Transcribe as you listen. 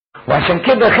وعشان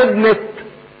كده خدمة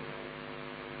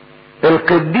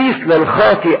القديس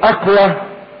للخاطي اقوى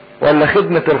ولا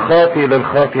خدمة الخاطي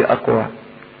للخاطي اقوى؟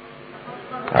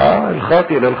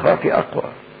 الخاطي للخاطي اقوى.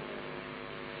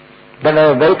 ده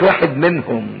انا بقيت واحد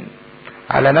منهم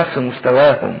على نفس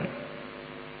مستواهم.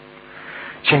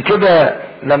 عشان كده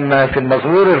لما في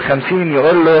المزمور 50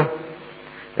 يقول له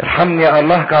ارحمني يا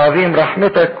الله كعظيم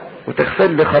رحمتك وتغفر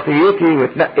لي خطيتي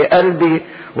وتنقي قلبي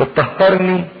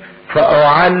وتطهرني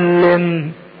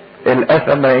فاعلم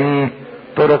الاثم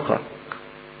طرقك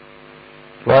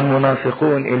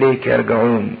والمنافقون اليك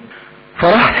يرجعون.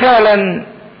 فراح فعلا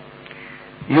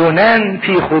يونان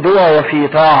في خضوع وفي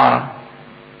طاعة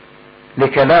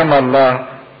لكلام الله.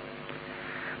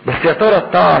 بس يا ترى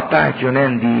الطاعة بتاعت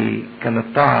يونان دي كانت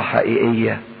طاعة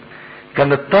حقيقية؟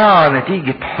 كانت طاعة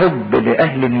نتيجة حب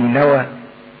لأهل نينوى؟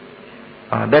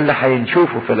 ده اللي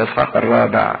هنشوفه في الإصحاح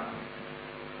الرابع.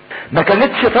 ما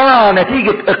كانتش طاعة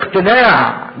نتيجة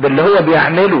اقتناع باللي هو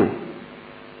بيعمله،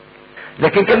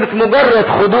 لكن كانت مجرد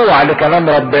خضوع لكلام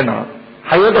ربنا.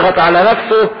 هيضغط على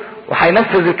نفسه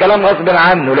وهينفذ الكلام غصب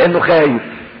عنه لأنه خايف.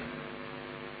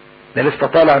 ده لسه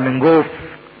طالع من جوف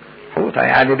حوت،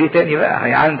 يعني دي تاني بقى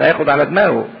هياخد على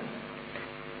دماغه.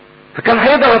 فكان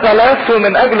هيضغط على نفسه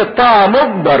من اجل الطاعة،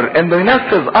 مجبر انه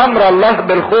ينفذ امر الله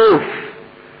بالخوف،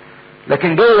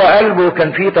 لكن جوه قلبه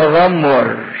كان فيه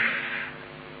تذمر.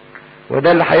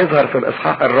 وده اللي هيظهر في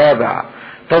الاصحاح الرابع.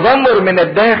 تذمر من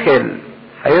الداخل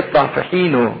هيطلع في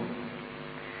حينه.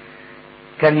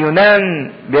 كان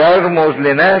يونان بيرمز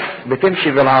لناس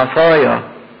بتمشي بالعصاية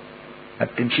ما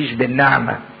بتمشيش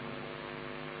بالنعمة.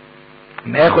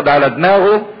 لما ياخد على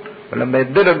دماغه ولما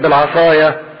يتضرب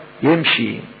بالعصاية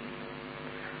يمشي،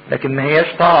 لكن ما هياش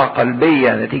طاعة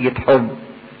قلبية نتيجة حب.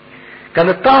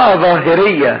 كانت طاعة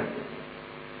ظاهرية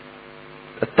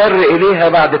اضطر اليها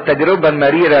بعد التجربة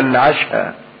المريرة اللي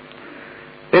عاشها،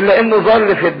 الا انه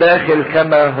ظل في الداخل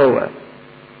كما هو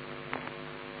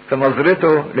في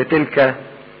نظرته لتلك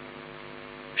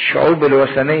الشعوب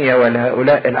الوثنية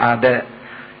ولهؤلاء الاعداء.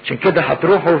 عشان كده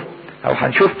هتروحوا او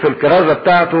هنشوف في الكرازة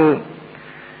بتاعته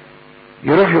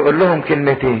يروح يقول لهم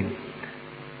كلمتين: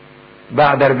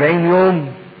 بعد 40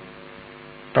 يوم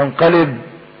تنقلب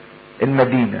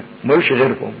المدينة. ما يقولش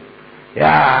غيرهم،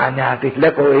 يعني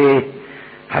هتهلكوا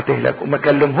هتهلكوا. ما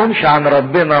كلمهمش عن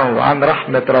ربنا وعن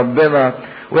رحمة ربنا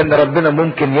وان ربنا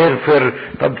ممكن يغفر،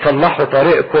 طب صلحوا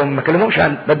طريقكم. ما كلمهمش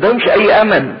ما ادهمش اي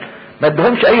امل، ما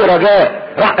ادهمش اي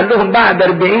رجاء. راح قال لهم بعد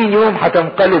 40 يوم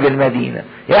هتنقلب المدينة،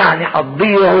 يعني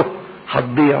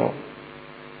هتضيعوا.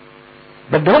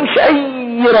 ما ادهمش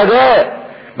اي رجاء،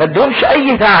 ما ادهمش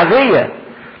اي تعزية،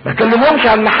 ما كلمهمش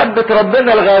عن محبة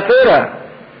ربنا الغافرة.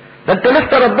 ده انت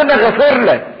لسه ربنا غفر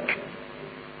لك.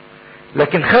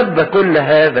 لكن خبى كل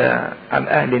هذا عن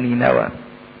اهل نينوى.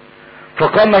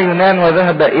 فقام يونان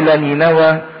وذهب الى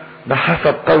نينوى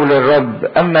بحسب قول الرب.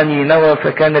 اما نينوى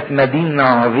فكانت مدينة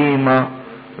عظيمة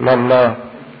لله.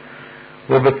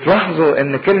 وبتلاحظوا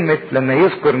ان كلمة لما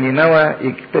يذكر نينوى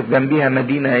يكتب جنبيها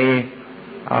مدينة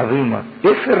عظيمة.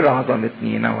 ايه سر عظمة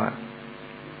نينوى؟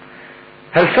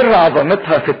 هل سر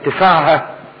عظمتها في اتساعها،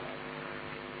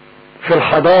 في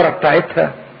الحضارة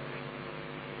بتاعتها،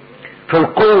 في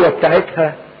القوة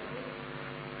بتاعتها؟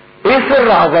 ايه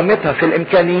سر عظمتها؟ في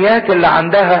الامكانيات اللي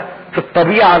عندها، في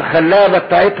الطبيعة الخلابة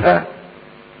بتاعتها.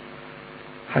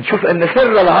 هنشوف ان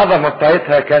سر العظمة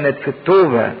بتاعتها كانت في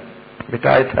التوبة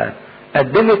بتاعتها.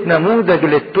 قدمت نموذج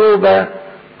للتوبة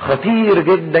خطير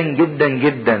جدا جدا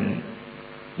جدا،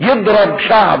 يضرب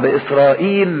شعب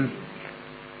اسرائيل.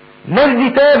 الناس دي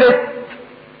تابت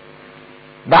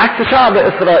بعكس شعب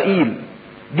اسرائيل،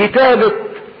 دي تابت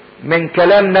من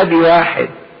كلام نبي واحد.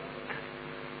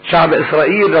 شعب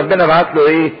اسرائيل ربنا بعت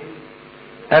له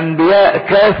انبياء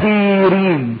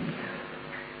كثيرين.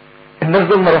 الناس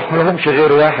دول ما راح لهمش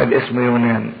غير واحد اسمه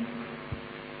يونان.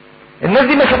 الناس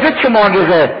دي ما شافتش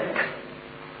معجزات،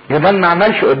 يبقى ما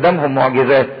عملش قدامهم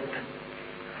معجزات.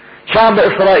 شعب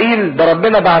اسرائيل ده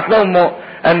ربنا بعت لهم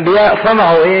انبياء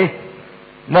صنعوا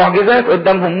معجزات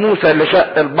قدامهم. موسى اللي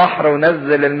شق البحر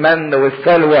ونزل المن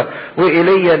والسلوى،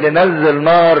 وإيليا اللي نزل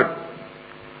نار.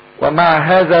 ومع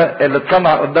هذا اللي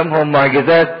اتصنع قدامهم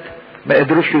معجزات ما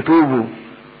قدروش يتوبوا.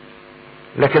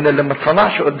 لكن اللي ما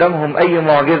اتصنعش قدامهم اي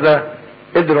معجزة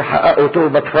قدروا يحققوا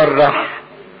توبة تفرح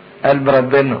قلب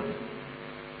ربنا.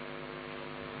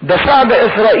 ده شعب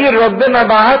اسرائيل ربنا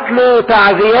بعت له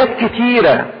تعزيات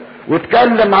كتيرة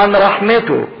واتكلم عن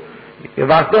رحمته.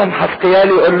 يبعت لهم حسقيال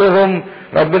يقول لهم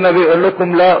ربنا بيقول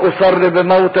لكم لا اصر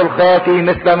بموت الخاطي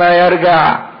مثل ما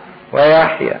يرجع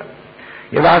ويحيا.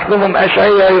 يبعت لهم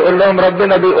اشعياء يقول لهم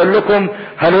ربنا بيقول لكم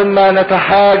هلما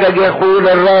نتحاجج يقول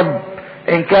الرب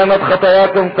ان كانت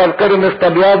خطاياكم كالقرمز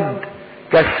تبيض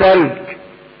كالثلج.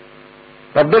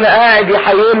 ربنا قاعد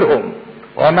يحيلهم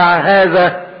ومع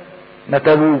هذا ما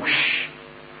تابوش.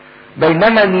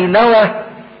 بينما نينوى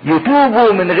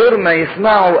يتوبوا من غير ما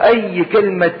يسمعوا اي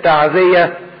كلمة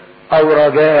تعزية او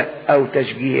رجاء او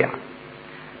تشجيع،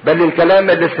 بل الكلام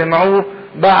اللي سمعوه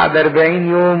بعد 40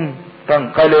 يوم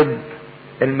تنقلب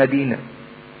المدينة،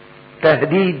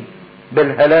 تهديد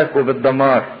بالهلاك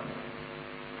وبالدمار.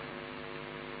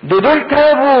 دول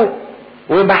تابوا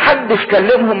ومحدش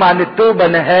كلمهم عن التوبة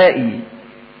نهائي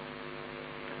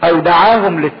او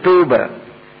دعاهم للتوبة،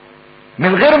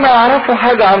 من غير ما يعرفوا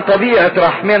حاجة عن طبيعة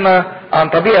رحمنا، عن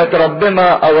طبيعة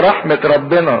ربنا او رحمة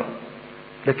ربنا،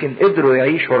 لكن قدروا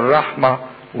يعيشوا الرحمة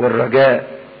والرجاء.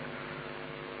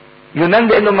 يونان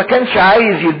لانه ما كانش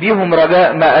عايز يديهم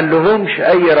رجاء ما قال لهمش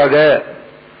اي رجاء،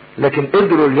 لكن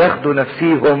قدروا ياخدوا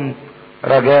نفسيهم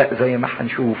رجاء زي ما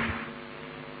هنشوف.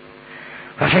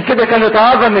 عشان كده كانت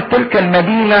عظمة تلك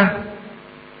المدينة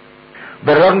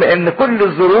بالرغم ان كل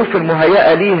الظروف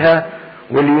المهيئة ليها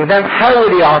واليونان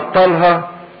حاول يعطلها،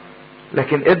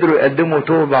 لكن قدروا يقدموا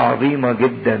توبة عظيمة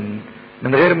جدا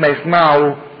من غير ما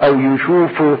يسمعوا او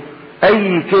يشوفوا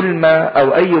اي كلمة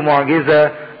او اي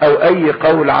معجزة او اي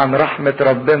قول عن رحمة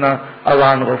ربنا او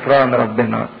عن غفران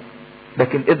ربنا،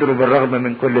 لكن قدروا بالرغم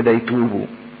من كل ده يتوبوا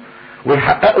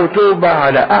ويحققوا توبة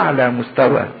على اعلى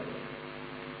مستوى.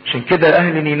 عشان كده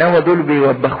اهل نينوى دول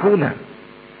بيوبخونا،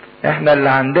 احنا اللي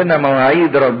عندنا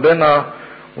مواعيد ربنا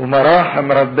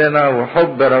ومراحم ربنا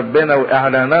وحب ربنا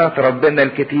واعلانات ربنا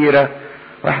الكتيرة،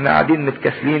 واحنا قاعدين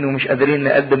متكاسلين ومش قادرين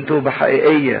نقدم توبة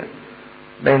حقيقية.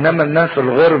 بينما الناس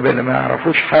الغرب اللي ما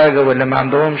يعرفوش حاجة واللي ما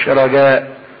عندهمش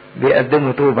رجاء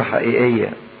بيقدموا توبة حقيقية.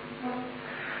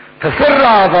 فسر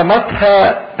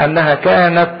عظمتها انها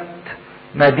كانت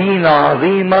مدينة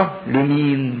عظيمة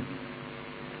لمين؟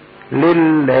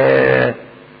 لله،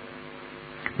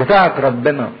 بتاعت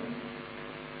ربنا.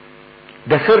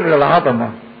 ده سر العظمة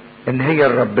ان هي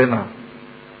ربنا.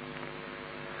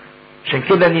 عشان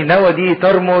كده نينوى دي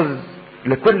ترمز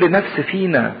لكل نفس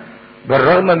فينا،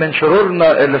 بالرغم من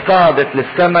شرورنا اللي صعدت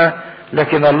للسماء،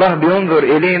 لكن الله بينظر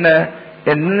الينا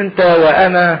ان انت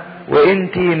وانا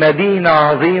وانتي مدينة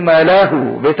عظيمة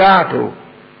له،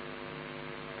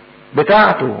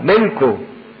 بتاعته ملكه.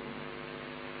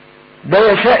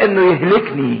 ده يشاء انه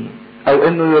يهلكني او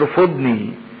انه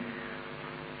يرفضني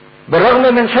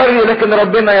بالرغم من شري، لكن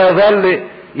ربنا يظل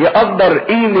يقدر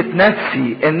قيمة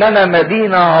نفسي ان انا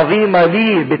مدينة عظيمة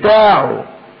ليه، بتاعه.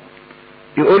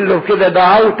 يقول له كده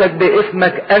دعوتك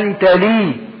باسمك انت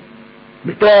لي،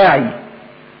 بتاعي.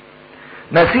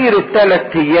 مسيرة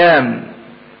 3 ايام،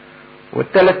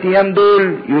 وال3 ايام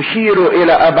دول يشيروا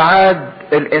الى ابعاد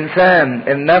الانسان،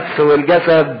 النفس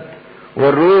والجسد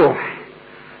والروح.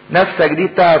 نفسك دي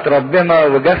بتاعت ربنا،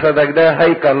 وجسدك ده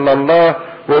هيكل لله،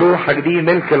 وروحك دي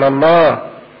ملك لله.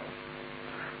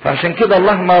 فعشان كده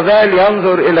الله ما زال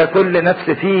ينظر الى كل نفس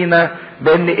فينا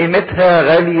بان قيمتها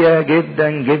غالية جدا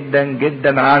جدا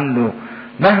جدا عنه،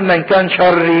 مهما كان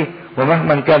شري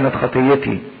ومهما كانت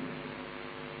خطيتي.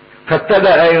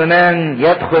 فابتدأ يونان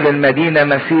يدخل المدينة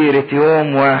مسيرة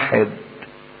يوم واحد،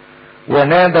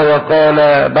 ونادى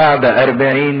وقال بعد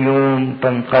 40 يوم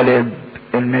تنقلب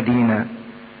المدينة.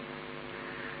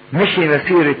 مشي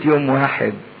مسيرة يوم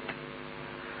واحد،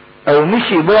 او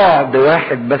مشي بعد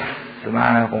واحد بس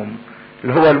معاهم،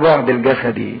 اللي هو البعد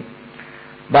الجسدي.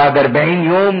 بعد 40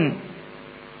 يوم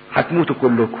هتموتوا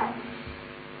كلكم.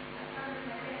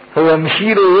 هو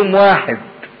مشيله يوم واحد،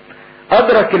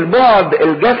 ادرك البعد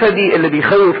الجسدي اللي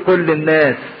بيخوف كل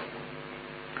الناس.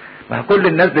 ما كل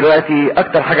الناس دلوقتي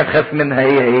اكتر حاجة تخاف منها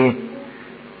هي ايه؟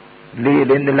 ليه؟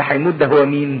 لان اللي هيموت ده هو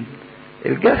مين؟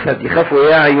 الجسد. يخافوا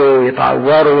يعيوا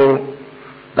يتعوروا،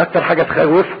 ده اكتر حاجة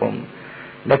تخوفهم.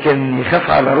 لكن يخاف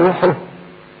على روحه.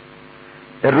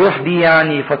 الروح دي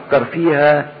يعني يفكر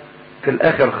فيها في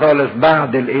الاخر خالص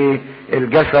بعد الايه؟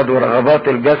 الجسد ورغبات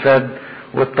الجسد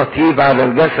والتطيب على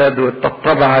الجسد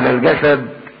والطبطبة على الجسد.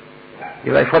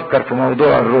 يبقى يفكر في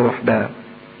موضوع الروح ده.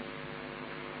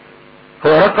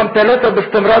 هو رقم 3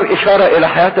 باستمرار اشارة الى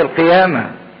حياة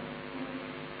القيامة،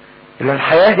 الى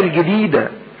الحياة الجديدة.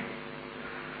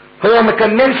 هو ما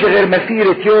كملش غير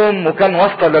مسيرة يوم، وكان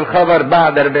وصل للخبر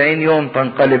بعد 40 يوم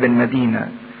تنقلب المدينة.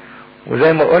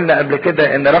 وزي ما قلنا قبل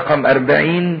كده ان رقم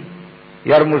 40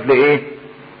 يرمز لايه؟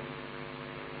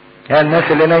 يعني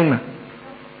الناس اللي نايمة،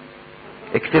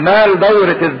 اكتمال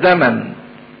دورة الزمن،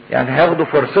 يعني هياخدوا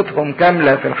فرصتهم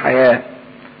كاملة في الحياة.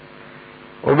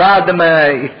 وبعد ما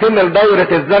يكتمل دورة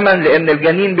الزمن، لان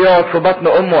الجنين بيقعد في بطن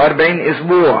امه 40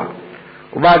 اسبوع،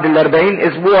 وبعد ال40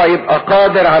 اسبوع يبقى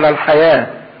قادر على الحياة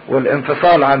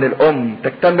والانفصال عن الام،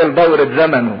 تكتمل دورة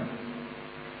زمنه.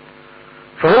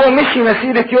 فهو مشي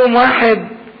مسيرة يوم واحد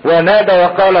ونادى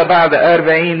وقال بعد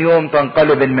 40 يوم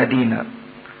تنقلب المدينة.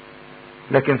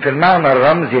 لكن في المعنى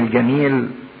الرمزي الجميل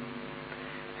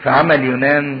في عمل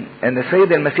يونان ان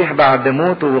السيد المسيح بعد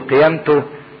موته وقيامته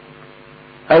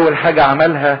اول حاجة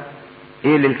عملها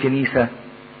ايه للكنيسة؟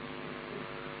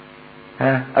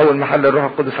 اول محل الروح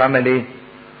القدس عمل ايه؟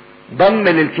 ضم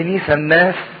للكنيسة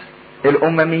الناس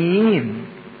الامميين.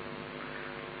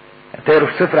 تعرف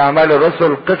سفر اعمال الرسل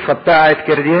القصة بتاعت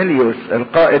كيرنيليوس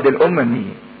القائد الاممي،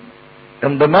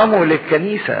 انضمامه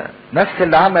للكنيسة نفس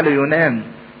اللي عمله يونان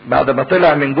بعد ما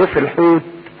طلع من جوف الحوت،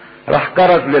 راح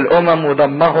كرز للامم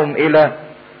وضمهم الى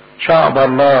شعب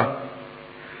الله.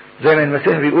 زي ما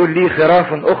المسيح بيقول لي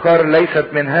خراف اخر ليست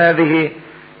من هذه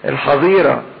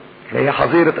الحظيرة، هي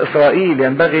حظيرة اسرائيل،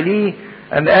 ينبغي لي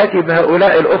ان اتي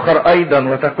بهؤلاء الاخر ايضا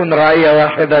وتكون رعية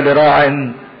واحدة لراع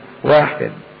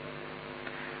واحد.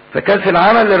 فكان في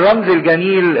العمل الرمزي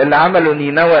الجميل اللي عمله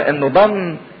نينوى انه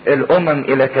ضم الامم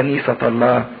الى كنيسة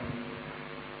الله.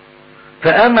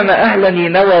 فامن اهل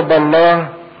نينوى بالله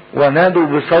ونادوا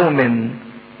بصوم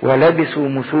ولبسوا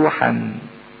مسوحا.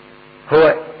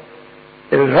 هو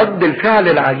الرد الفعل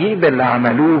العجيب اللي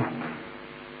عملوه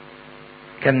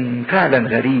كان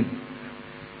فعلا غريب.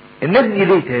 الناس دي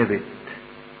ليه تابت؟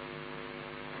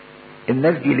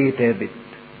 الناس دي ليه تابت؟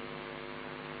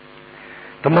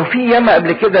 طب ما في ياما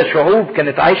قبل كده شعوب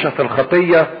كانت عايشة في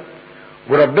الخطية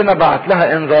وربنا بعت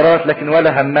لها انذارات لكن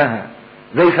ولا همها،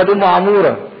 زي سدوم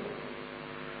وعمورة.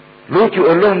 لوط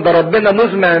يقول لهم ده ربنا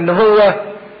مزمع ان هو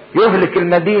يهلك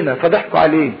المدينة فضحكوا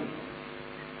عليه.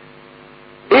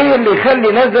 ايه اللي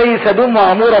يخلي ناس زي سدوم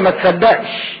وعمورة ما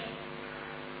تصدقش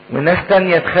وناس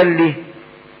تانية تخلي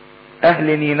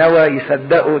اهل نينوى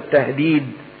يصدقوا التهديد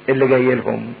اللي جاي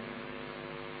لهم؟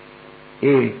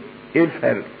 ايه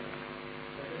الفرق؟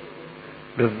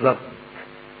 بالظبط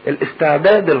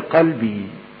الاستعداد القلبي.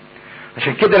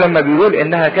 عشان كده لما بيقول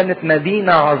انها كانت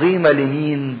مدينة عظيمة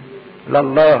لمين؟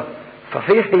 لله.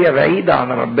 صحيح هي بعيدة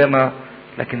عن ربنا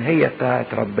لكن هي بتاعت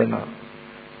ربنا،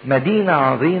 مدينة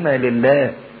عظيمة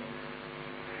لله.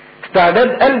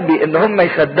 استعداد قلبي ان هم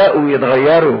يصدقوا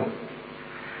ويتغيروا.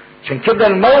 عشان كده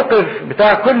الموقف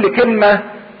بتاع كل كلمة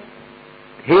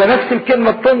هي نفس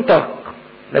الكلمة بتنطق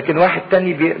لكن واحد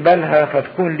تاني بيقبلها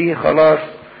فتكون ليه خلاص،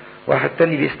 واحد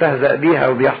تاني بيستهزأ بيها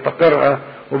وبيحتقرها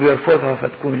وبيرفضها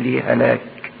فتكون ليه هلاك.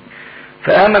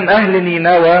 فآمن أهل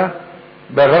نينوى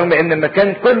بالرغم ان ما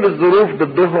كان كل الظروف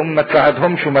ضدهم ما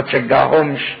تساعدهمش وما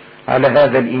تشجعهمش على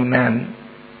هذا الإيمان.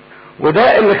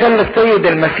 وده اللي خلى السيد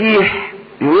المسيح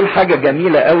يقول حاجة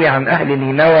جميلة قوي عن أهل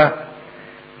نينوى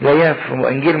زيها في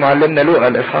إنجيل معلمنا لوقا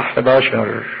الإصحاح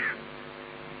 11.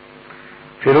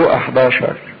 في لوقا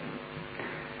 11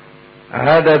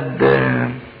 عدد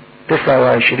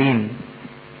 29: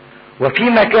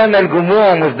 وفيما كان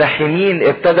الجموع مزدحمين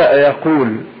ابتدأ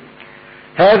يقول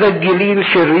هذا الجليل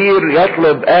شرير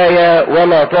يطلب آية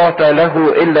ولا تعطى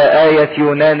له إلا آية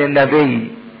يونان النبي،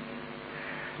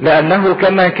 لأنه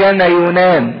كما كان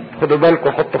يونان. خدوا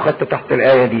بالكم حطوا خط تحت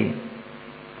الآية دي.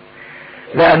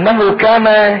 لأنه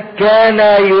كما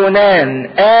كان يونان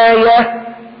آية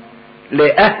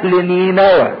لأهل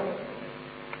نينوى.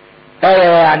 آية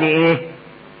يعني إيه؟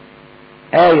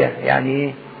 آية يعني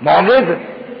إيه؟ معجزة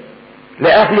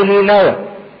لأهل نينوى،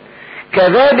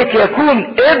 كذلك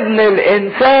يكون ابن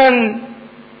الإنسان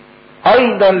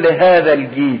أيضا لهذا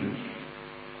الجيل.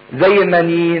 زي ما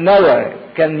نينوى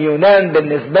كان يونان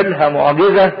بالنسبة لها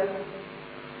معجزة،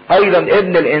 أيضا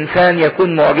ابن الإنسان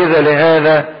يكون معجزة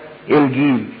لهذا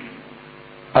الجيل.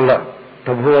 الله،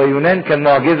 طب هو يونان كان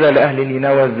معجزة لأهل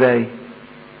نينوى إزاي؟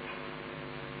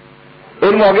 إيه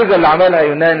المعجزة اللي عملها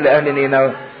يونان لأهل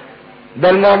نينوى؟ ده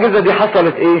المعجزة دي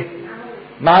حصلت إيه؟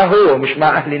 معه هو مش مع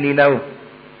أهل نينوى.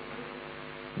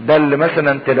 ده اللي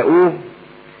مثلا تلاقوه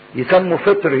يسموا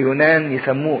فطر يونان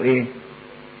يسموه إيه؟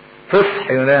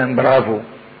 فصح يونان، برافو.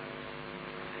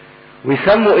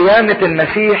 ويسموا قيامة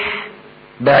المسيح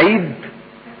بعيد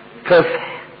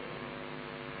فصح.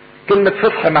 كلمة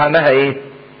فصح معناها ايه؟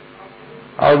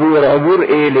 عبور. عبور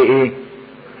ايه لايه؟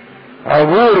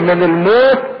 عبور من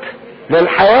الموت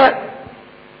للحياة.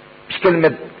 مش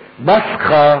كلمة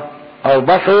بصخة او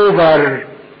بصوفر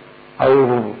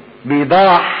او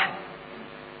بيضاح.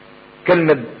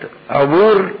 كلمة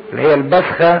عبور اللي هي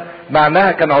البصخة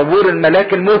معناها كان عبور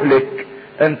الملاك المهلك،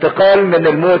 انتقال من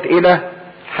الموت الى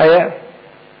الحياة.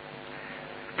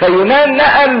 فيونان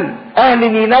نقل اهل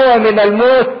نينوى من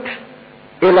الموت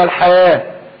الى الحياة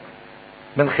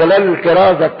من خلال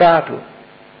الكرازة بتاعته.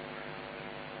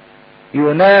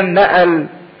 يونان نقل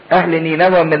اهل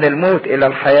نينوى من الموت الى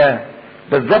الحياة،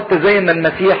 بالضبط زي ما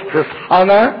المسيح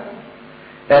فصحنا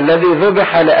الذي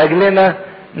ذبح لاجلنا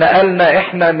نقلنا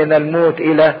احنا من الموت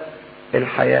الى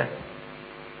الحياة.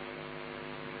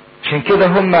 عشان كده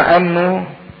هم امنوا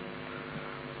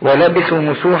ولبسوا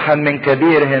مسوحا من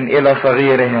كبيرهم الى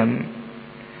صغيرهم.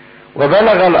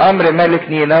 وبلغ الامر ملك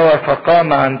نينوى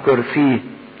فقام عن كرسيه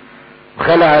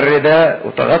وخلع الرداء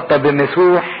وتغطى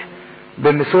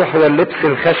بمسوح واللبس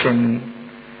الخشن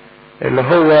اللي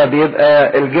هو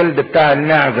بيبقى الجلد بتاع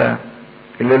المعزة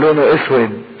اللي لونه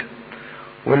اسود،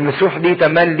 والمسوح دي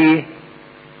تملي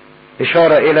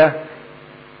اشارة الى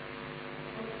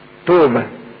توبة.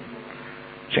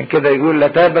 عشان كده يقول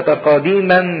لتابت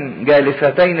قديما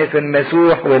جالستين في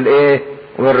المسوح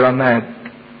والرماد،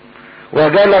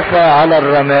 وجلس على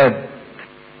الرماد.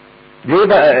 ليه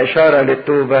بقى اشارة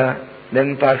للتوبة؟ لان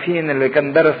انتوا عارفين اللي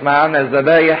كان درس معانا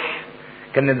الذبايح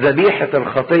كانت ذبيحة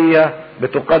الخطية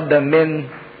بتقدم من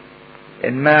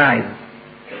الماعز،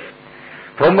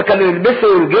 فهم كانوا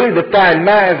يلبسوا الجلد بتاع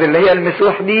الماعز اللي هي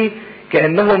المسوح دي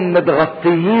كأنهم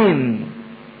متغطيين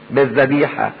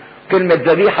بالذبيحة. كلمة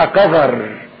ذبيحة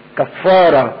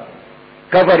كفارة،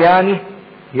 كفر يعني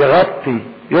يغطي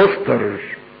يستر،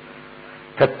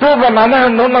 فالتوبة معناها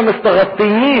ان هم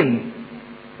مستغطيين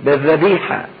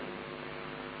بالذبيحة.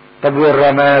 طب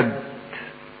والرماد؟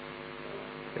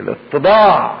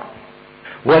 الاتضاع.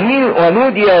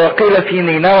 ونودي وقيل في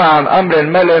نينوى عن امر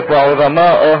الملك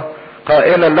وعظمائه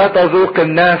قائلا لا تذوق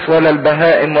الناس ولا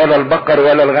البهائم ولا البقر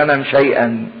ولا الغنم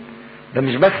شيئا. ده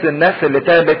مش بس الناس اللي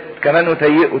تابت، كمان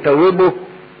وتوبوا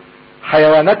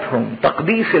حيواناتهم،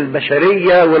 تقديس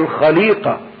البشرية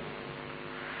والخليقة.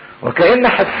 وكأن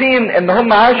حاسين ان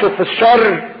هم عاشوا في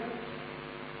الشر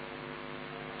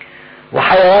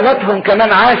وحيواناتهم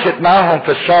كمان عاشت معاهم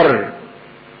في الشر.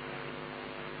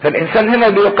 فالانسان هنا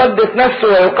بيقدس نفسه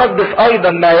ويقدس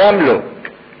ايضا ما يملك،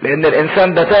 لان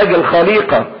الانسان ده تاج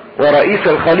الخليقة ورئيس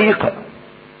الخليقة.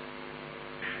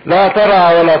 لا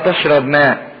ترعى ولا تشرب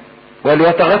ماء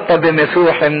وليتغطى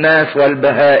بمسوح الناس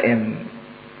والبهائم.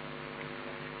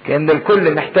 كأن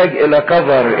الكل محتاج الى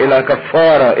كفر، الى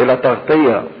كفارة، الى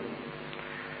تغطية.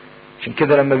 عشان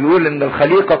كده لما بيقول ان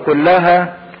الخليقة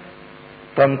كلها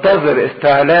تنتظر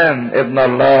استعلان ابن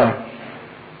الله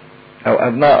او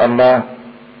ابناء الله،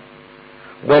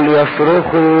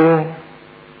 وليصرخوا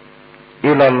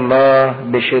الى الله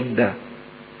بشدة.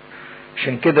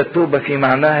 عشان كده التوبة في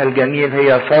معناها الجميل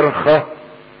هي صرخة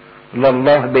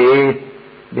لله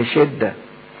بشدة.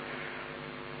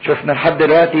 شفنا لحد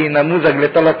دلوقتي نموذج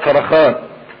لثلاث صرخات.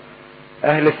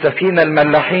 اهل السفينة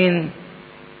الملاحين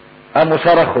قاموا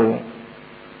صرخوا،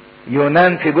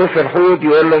 يونان في جوف الحوت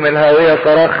يقول له من الهاوية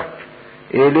صرخت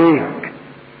اليك.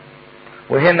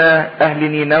 وهنا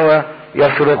اهل نينوى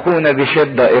يصرخون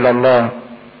بشدة الى الله.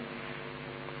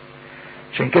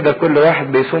 عشان كده كل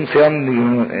واحد بيصوم صيام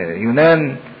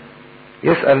يونان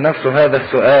يسأل نفسه هذا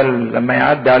السؤال لما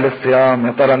يعدي عليه الصيام،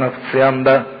 يا ترى انا في الصيام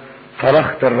ده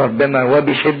صرخت لربنا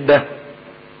وبشدة؟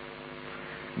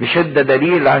 بشدة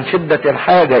دليل عن شدة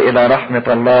الحاجة الى رحمة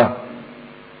الله.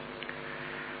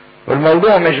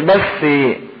 والموضوع مش بس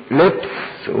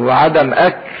لبس وعدم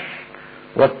اكل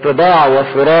واتضاع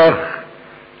وصراخ،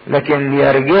 لكن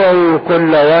يرجعوا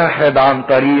كل واحد عن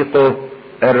طريقه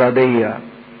الردية.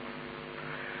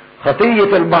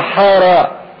 خطية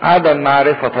البحارة عدم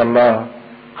معرفة الله،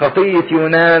 خطية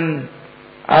يونان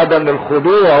عدم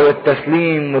الخضوع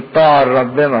والتسليم والطاعة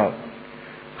لربنا،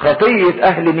 خطية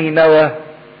اهل نينوى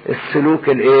السلوك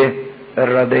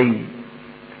الردي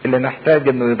اللي محتاج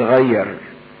انه يتغير.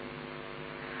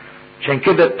 عشان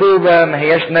كده التوبة ما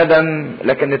هياش ندم،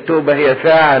 لكن التوبة هي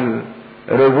فعل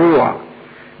رجوع.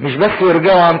 مش بس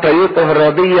يرجعوا عن طريقه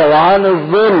الردية وعن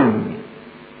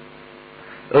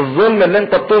الظلم اللي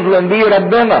انت بتظلم بيه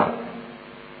ربنا،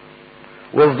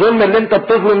 والظلم اللي انت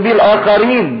بتظلم بيه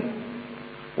الاخرين،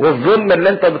 والظلم اللي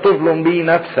انت بتظلم بيه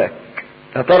نفسك.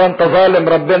 يا ترى انت ظالم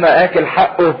ربنا اكل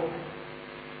حقه؟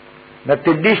 ما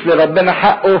بتديش لربنا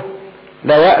حقه،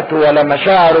 لا وقته ولا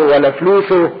مشاعره ولا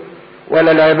فلوسه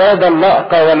ولا العبادة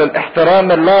اللائقة ولا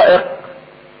الاحترام اللائق.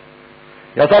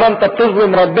 يا ترى انت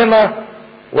بتظلم ربنا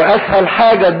واسهل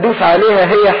حاجة تدوس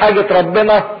عليها هي حاجة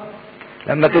ربنا؟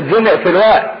 لما تتزنق في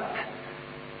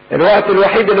الوقت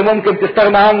الوحيد اللي ممكن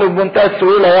تستغنى عنه بمنتهى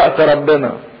السهولة وقت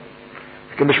ربنا،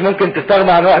 لكن مش ممكن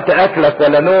تستغنى عن وقت اكلك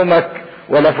ولا نومك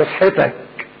ولا فسحتك،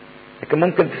 لكن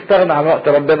ممكن تستغنى عن وقت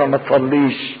ربنا، ما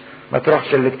تصليش، ما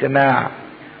تروحش الاجتماع.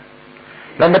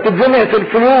 لما تتزنق في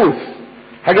الفلوس،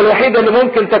 الحاجة الوحيدة اللي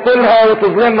ممكن تاكلها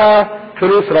وتظلمها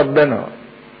فلوس ربنا.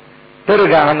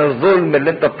 ترجع عن الظلم اللي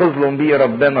انت بتظلم بيه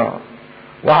ربنا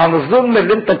وعن الظلم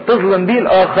اللي انت بتظلم بيه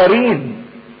الاخرين.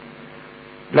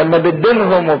 لما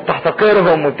بتدينهم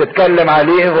وبتحتقرهم وبتتكلم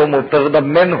عليهم وبتغضب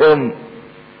منهم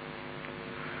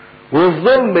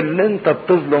والظلم اللي انت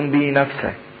بتظلم بيه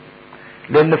نفسك،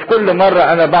 لان في كل مرة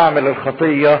انا بعمل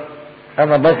الخطية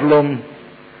انا بظلم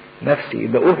نفسي،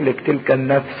 بأهلك تلك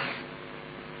النفس.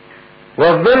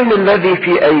 والظلم الذي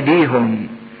في ايديهم.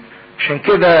 عشان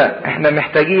كده احنا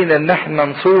محتاجين ان احنا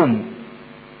نصوم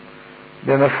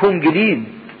بمفهوم جديد،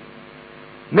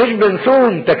 مش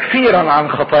بنصوم تكفيرا عن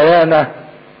خطايانا،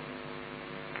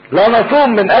 لا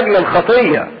نصوم من اجل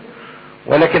الخطية،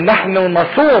 ولكن نحن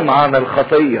نصوم عن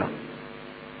الخطية،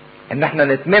 ان احنا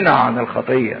نتمنع عن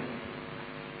الخطية،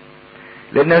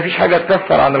 لان مفيش حاجة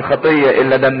تكفر عن الخطية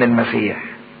الا دم المسيح.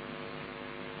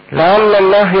 لعل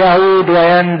الله يعود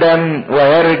ويندم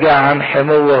ويرجع عن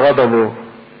حمو غضبه.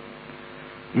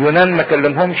 يونان ما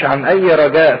كلمهمش عن اي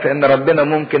رجاء في ان ربنا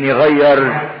ممكن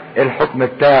يغير الحكم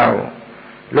بتاعه،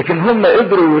 لكن هم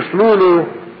قدروا يوصلوا له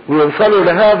ويوصلوا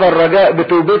لهذا الرجاء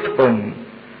بتوبتهم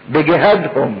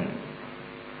بجهادهم،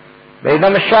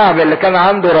 بينما الشعب اللي كان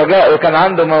عنده رجاء وكان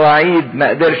عنده مواعيد ما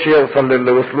قدرش يوصل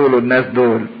للي وصلوا له الناس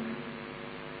دول.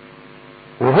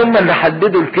 وهم اللي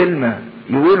حددوا الكلمة،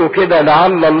 يقولوا كده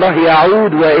لعل الله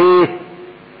يعود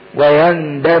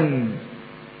ويندم،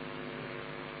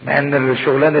 مع ان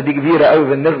الشغلانة دي كبيرة قوي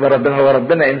بالنسبة لربنا. هو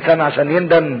ربنا انسان عشان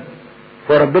يندم؟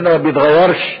 هو ربنا ما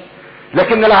بيتغيرش.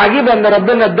 لكن العجيب ان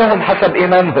ربنا اداهم حسب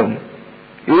ايمانهم.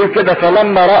 يقول كده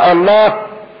فلما رأى الله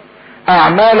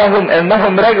اعمالهم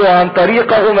انهم رجعوا عن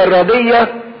طريقهم الردية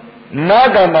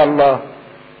ندم الله.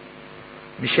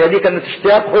 مش هي دي كانت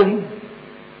اشتياقهم؟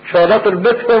 مش هو ده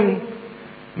طلبتهم؟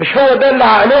 مش هو ده اللي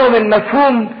عقلهم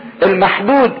المفهوم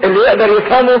المحدود اللي يقدر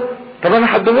يفهمه؟ طب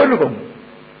انا هديه لهم.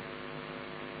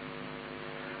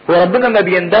 هو ربنا ما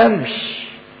بيندمش،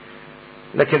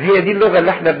 لكن هي دي اللغة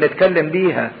اللي احنا بنتكلم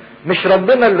بيها. مش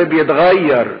ربنا اللي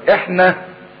بيتغير، احنا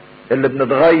اللي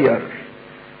بنتغير.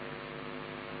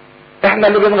 احنا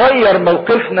اللي بنغير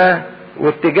موقفنا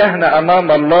واتجاهنا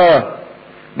امام الله،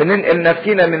 بننقل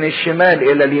نفسنا من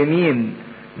الشمال الى اليمين،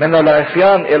 من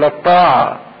العصيان الى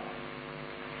الطاعة.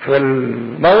 في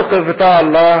الموقف بتاع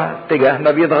الله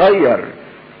اتجاهنا بيتغير.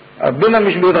 ربنا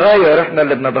مش بيتغير، احنا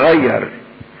اللي بنتغير.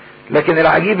 لكن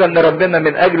العجيب ان ربنا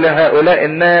من اجل هؤلاء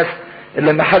الناس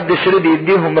اللي محدش رضي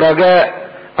يديهم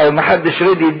رجاء او محدش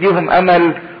رضي يديهم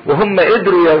امل، وهم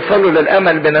قدروا يوصلوا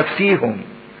للامل بنفسيهم،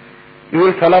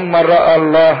 يقول فلما رأى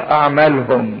الله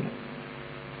اعمالهم.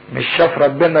 مش شاف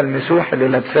ربنا المسوح اللي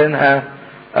لابسينها،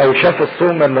 او شاف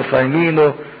الصوم اللي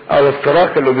صايمينه، او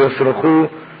الصراخ اللي بيصرخوه،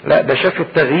 لا ده شاف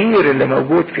التغيير اللي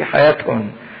موجود في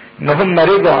حياتهم، ان هم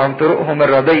رجعوا عن طرقهم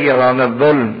الردية وعن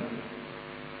الظلم،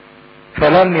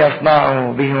 فلم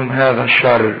يصنعوا بهم هذا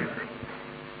الشر.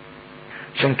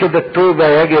 عشان كده التوبة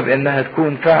يجب انها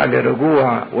تكون فعل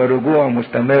رجوع، ورجوع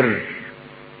مستمر،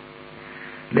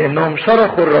 لانهم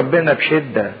صرخوا لربنا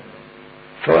بشدة.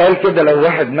 سؤال كده، لو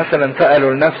واحد مثلا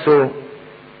سأله لنفسه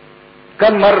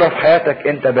كم مرة في حياتك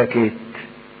انت بكيت؟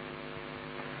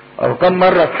 او كم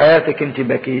مرة في حياتك انت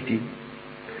بكيتي؟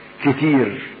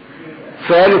 كتير.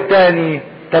 السؤال الثاني،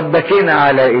 طب بكينا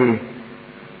على ايه؟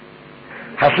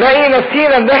 هتلاقي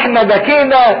نفسينا ان احنا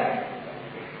بكينا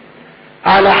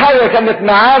على حاجة كانت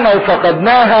معانا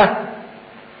وفقدناها،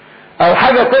 او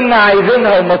حاجة كنا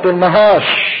عايزينها وما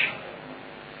طلناهاش،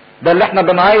 ده اللي احنا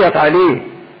بنعيط عليه.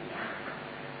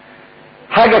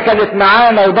 حاجة كانت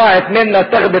معانا وضاعت منا،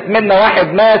 اتاخدت منا،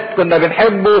 واحد مات كنا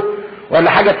بنحبه، ولا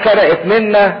حاجة اتسرقت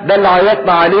منا، ده اللي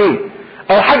عيطنا عليه.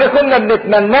 او حاجة كنا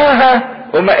بنتمناها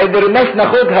وما قدرناش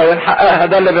ناخدها ونحققها،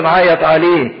 ده اللي بنعيط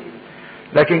عليه.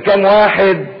 لكن كم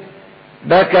واحد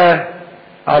بكى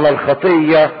على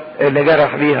الخطية اللي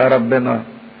جرح بيها ربنا؟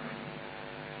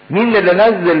 مين اللي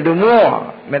نزل دموع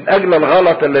من اجل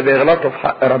الغلط اللي بيغلطه في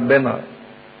حق ربنا؟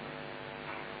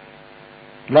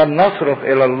 لم نصرخ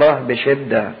الى الله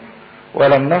بشدة،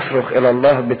 ولم نصرخ الى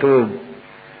الله بتوب.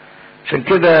 عشان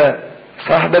كده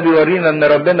صح ده بيورينا ان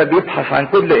ربنا بيبحث عن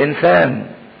كل انسان.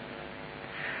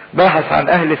 بحث عن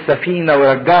اهل السفينة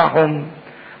ورجعهم،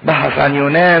 بحث عن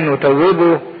يونان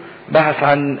وتوبه، بحث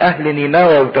عن اهل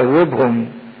نينوى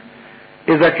وتوبهم.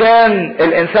 اذا كان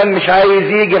الانسان مش عايز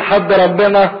يجي لحد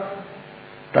ربنا،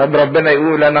 طب ربنا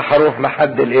يقول انا هروح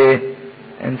لحد الايه؟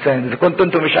 انسان. اذا كنتوا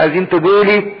انتوا مش عايزين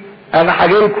تجولي انا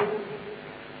هجيلكم.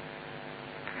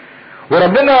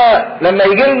 وربنا لما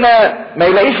يجي لنا ما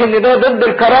يلاقيش ان ده ضد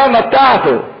الكرامة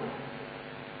بتاعته،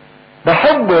 ده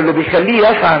حبه اللي بيخليه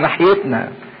يسعى ناحيتنا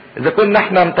اذا كنا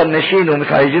احنا مطنشين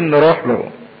ومش عايزين نروح له.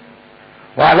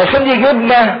 وعلشان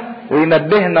يجيبنا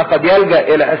وينبهنا قد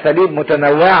يلجأ الى اساليب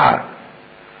متنوعة،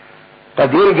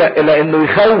 قد يلجأ الى انه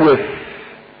يخوف،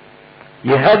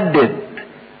 يهدد،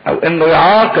 او انه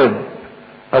يعاقب،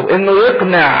 او انه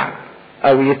يقنع،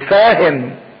 او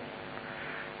يتفاهم،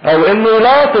 او انه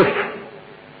يلاطف.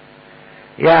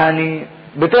 يعني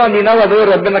بتوع نينوى دول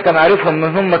ربنا كان عارفهم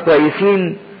ان هم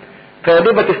كويسين،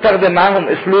 فيدوبك تستخدم معاهم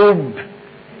اسلوب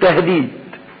تهديد.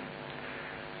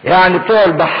 يعني بتوع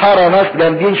البحارة ناس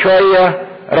جامدين شوية،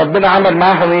 ربنا عمل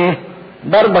معاهم ايه؟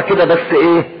 ضربة كده بس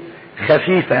ايه؟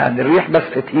 خفيفة، يعني الريح بس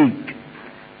تهيج.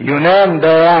 يونان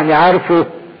ده يعني عارفه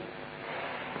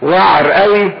وعر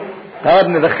قوي، طب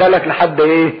ندخلك لحد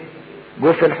ايه؟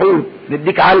 جوف الحوت،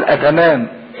 نديك علقة تمام.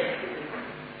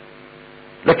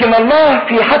 لكن الله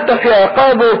في حتى في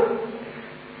عقابه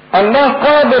الله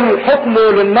قابل حكمه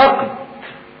للنقد.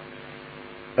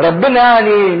 ربنا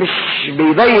يعني مش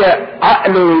بيضيق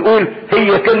عقله ويقول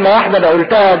هي كلمة واحدة لو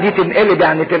قلتها دي تنقلب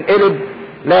يعني تنقلب،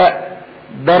 لا،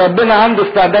 ده ربنا عنده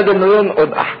استعداد انه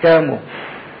ينقض احكامه،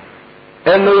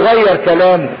 انه يغير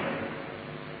كلامه.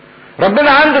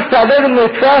 ربنا عنده استعداد انه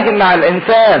يتفاهم مع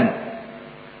الانسان.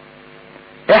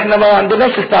 احنا ما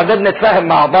عندناش استعداد نتفاهم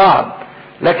مع بعض،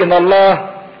 لكن الله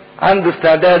عنده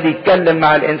استعداد يتكلم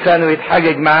مع الانسان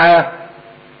ويتحاجج معاه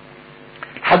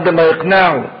لحد ما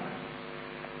يقنعه،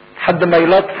 لحد ما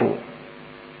يلطفه.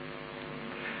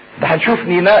 ده هنشوف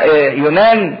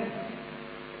يونان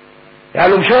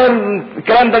يعني مش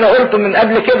الكلام ده انا قلته من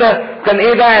قبل كده، كان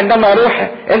ايه ده عندما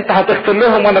اروح انت هتغفر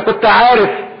لهم وانا كنت عارف،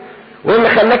 وايه اللي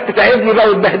خلاك تتعبني بقى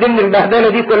وتبهدلني البهدله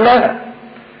دي كلها؟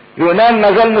 يونان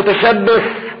ما زال متشبث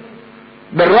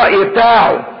بالرأي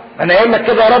بتاعه، انا قايل لك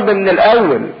كده يا رب من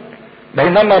الاول،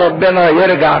 بينما ربنا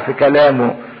يرجع في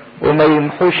كلامه وما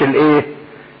يمحوش الايه؟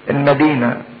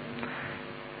 المدينة.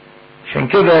 عشان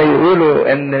كده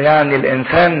يقولوا ان يعني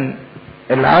الانسان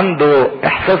اللي عنده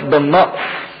احساس بالنقص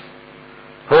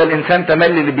هو الانسان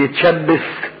تملي اللي بيتشبث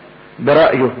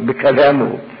برأيه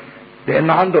بكلامه،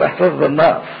 لانه عنده احساس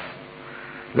بالنقص.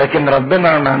 لكن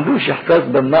ربنا ما عندوش احساس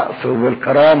بالنقص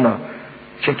وبالكرامة.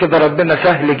 عشان كده ربنا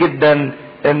سهل جدا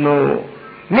انه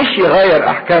مش يغير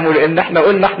احكامه، لان احنا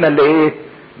قلنا احنا اللي ايه؟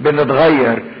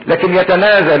 بنتغير، لكن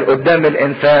يتنازل قدام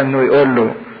الانسان ويقول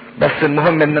له بس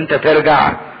المهم ان انت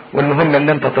ترجع، والمهم ان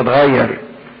انت تتغير.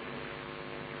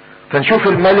 فنشوف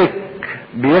الملك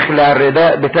بيخلع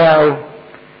الرداء بتاعه،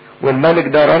 والملك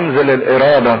ده رمز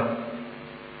للإرادة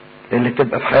اللي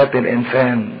تبقى في حياة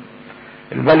الإنسان.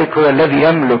 الملك هو الذي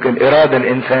يملك الإرادة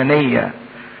الإنسانية.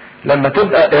 لما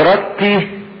تبقى إرادتي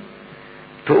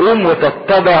تقوم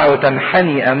وتتضع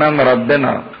وتنحني أمام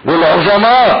ربنا.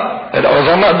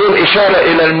 العظماء دول إشارة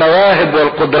إلى المواهب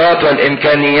والقدرات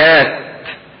والإمكانيات.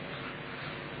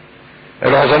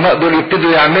 العظماء دول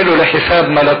يبتدوا يعملوا لحساب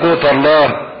ملكوت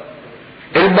الله.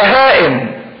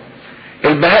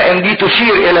 البهائم دي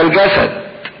تشير الى الجسد.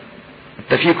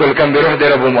 التفيكو اللي كان بيروح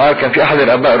دير ابو مؤار، كان في احد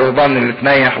الاباء الرهبان اللي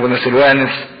تنيح ونسلوانس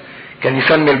كان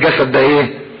يسمي الجسد ده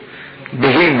ايه؟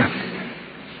 بهيمة.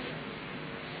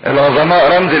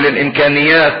 العظماء رمز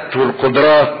للامكانيات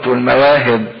والقدرات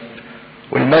والمواهب،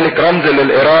 والملك رمز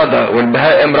للارادة،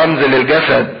 والبهائم رمز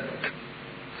للجسد.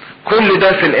 كل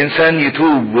ده في الانسان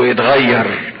يتوب ويتغير،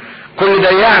 كل ده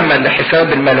يعمل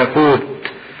لحساب الملكوت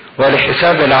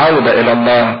ولحساب العودة الى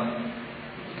الله.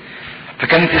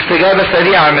 فكانت استجابة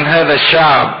سريعة من هذا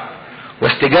الشعب،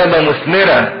 واستجابة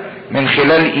مثمرة من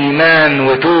خلال ايمان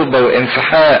وتوبة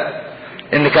وانسحاق،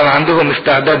 ان كان عندهم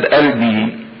استعداد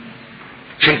قلبي.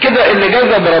 عشان كده اللي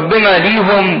جذب ربنا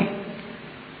ليهم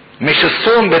مش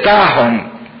الصوم بتاعهم،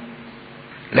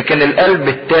 لكن القلب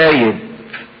التايب.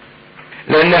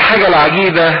 لان الحاجة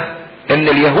العجيبة ان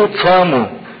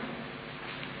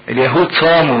اليهود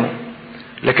صاموا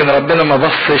لكن ربنا ما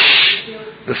بصش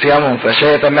لصيامهم. في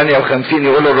اشعياء 58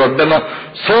 يقولوا لربنا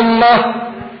صم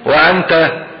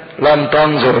وانت لم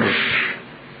تنظر.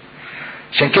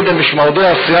 عشان كده مش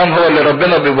موضوع الصيام هو اللي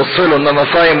ربنا بيبص له ان انا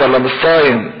صايم ولا مش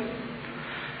صايم.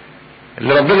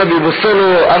 اللي ربنا بيبص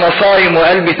له انا صايم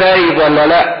وقلبي تايب ولا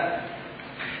لا.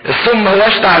 الصوم ما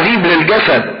هوش تعذيب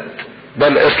للجسد،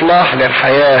 بل اصلاح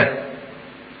للحياة،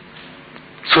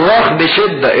 صراخ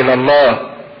بشدة الى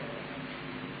الله.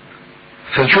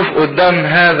 فنشوف قدام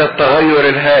هذا التغير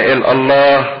الهائل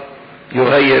الله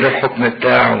يغير الحكم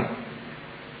بتاعه.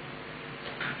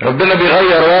 ربنا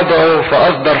بيغير وضعه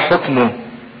فاصدر حكمه.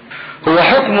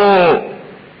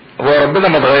 هو ربنا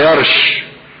ما اتغيرش،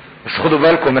 بس خدوا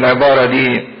بالكم من العبارة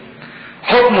دي.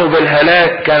 حكمه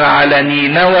بالهلاك كان على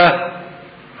نينوى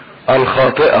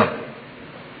الخاطئة،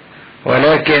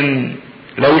 ولكن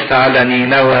ليس على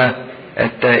نينوى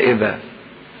التائبة.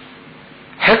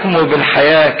 حكمه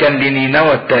بالحياة كان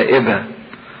لنينوى التائبة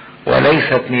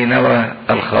وليست نينوى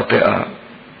الخاطئة.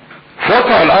 في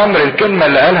واقع الامر الكلمة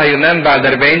اللي قالها يونان بعد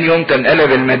 40 يوم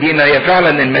تنقلب المدينة، هي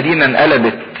فعلا المدينة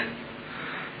انقلبت،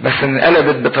 بس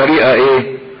انقلبت بطريقة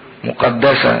ايه؟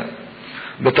 مقدسة،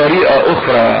 بطريقة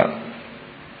اخرى.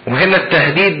 وهنا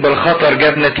التهديد بالخطر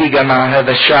جاب نتيجة مع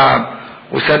هذا الشعب،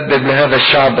 وسبب لهذا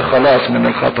الشعب خلاص من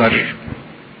الخطر.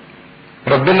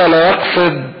 ربنا لا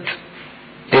يقصد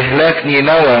اهلاك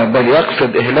نينوى، بل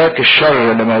يقصد اهلاك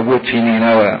الشر اللي موجود في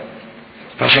نينوى،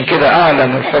 فعشان كده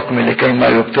اعلن الحكم لكي ما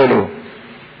يبطله.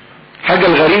 حاجة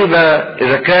الغريبة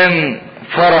اذا كان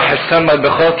فرح السماء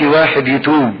بخاطي واحد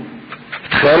يتوب،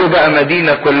 تخيلوا بقى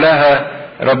مدينة كلها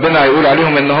ربنا يقول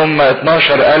عليهم ان هم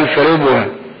 12,000 ربوة،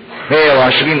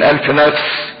 120,000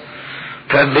 نفس.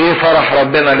 فقد ايه فرح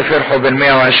ربنا اللي فرحوا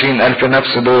بال120,000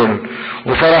 نفس دول،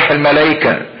 وفرح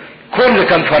الملائكة. كل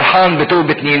كان فرحان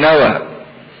بتوبة نينوى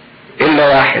الا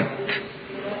واحد،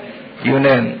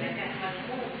 يونان.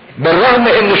 بالرغم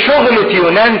ان شغلة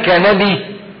يونان كنبي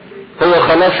هو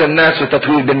خلاص الناس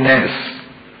وتتويب الناس،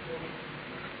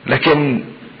 لكن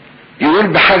يقول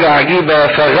بحاجة عجيبة: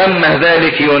 فغم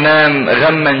ذلك يونان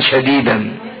غما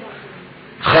شديدا.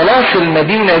 خلاص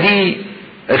المدينة دي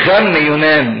غم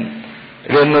يونان،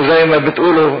 لانه زي ما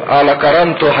بتقولوا على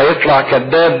كرامته هيطلع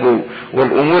كذاب،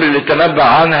 والامور اللي تنبأ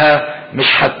عنها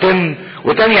مش هتتم.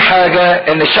 وتاني حاجة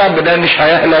ان الشعب ده مش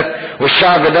هيهلك،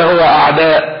 والشعب ده هو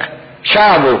اعداء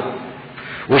شعبه،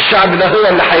 والشعب ده هو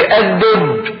اللي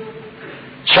هيأدب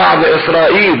شعب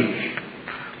اسرائيل،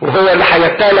 وهو اللي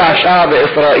هيبتلع شعب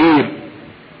اسرائيل.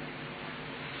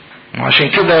 وعشان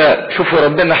كده شوفوا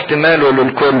ربنا احتماله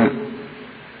للكل،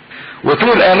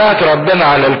 وطول انات ربنا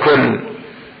على الكل.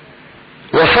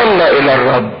 وصلى الى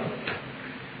الرب،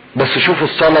 بس شوفوا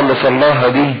الصلاة اللي صلاها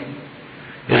دي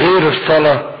غير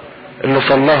الصلاة اللي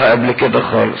صلاها قبل كده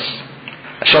خالص،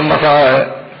 عشان ما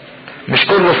مش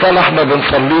كل صلاة احنا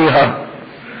بنصليها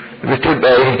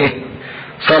بتبقى ايه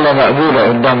صلاة مقبولة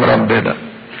قدام ربنا.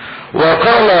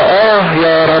 وقال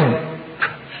يا رب،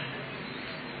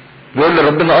 بيقول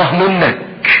لربنا منك،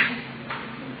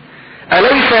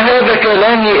 أليس هذا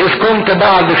كلامي إذ كنت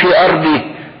بعد في أرضي؟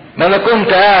 ما أنا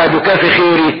كنت قاعد وكافي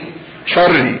خيري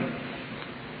شري.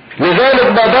 لذلك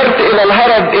بادرت إلى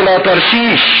الهرب إلى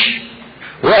ترشيش.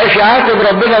 واقف يعاقب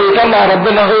ربنا ويطلع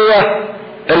ربنا هو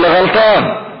اللي غلطان،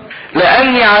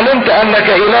 لأني علمت أنك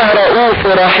إله رؤوف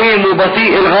ورحيم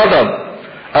وبطيء الغضب.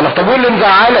 أنا طب اللي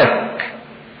مزعلك؟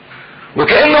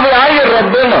 وكأنه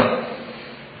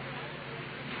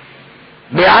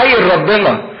بيعاير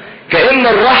ربنا، كأن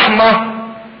الرحمة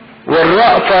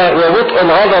والرأفة وبطء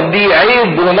الغضب دي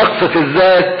عيب ونقص في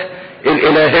الذات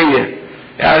الإلهية.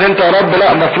 يعني انت يا رب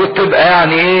لا، المفروض تبقى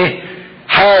يعني ايه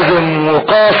حازم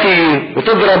وقاسي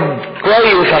وتضرب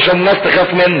كويس عشان الناس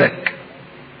تخاف منك،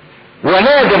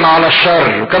 ونادم على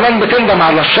الشر، وكمان بتندم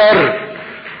على الشر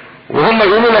وهم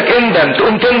يقولوا لك اندم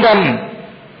تقوم تندم.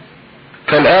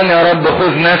 فالآن يا رب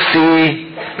خذ نفسي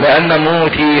لأن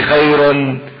موتي خير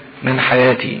من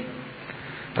حياتي.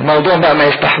 الموضوع بقى ما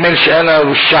يستحملش انا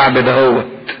والشعب ده هو،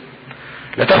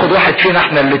 لا تاخد واحد فينا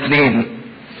احنا الاتنين،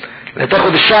 لا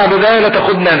تاخد الشعب ده لا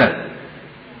تاخدنا انا.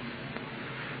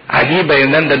 عجيبة يا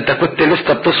يونان، ده انت كنت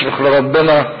لسه بتصرخ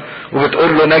لربنا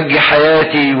وبتقول له نجي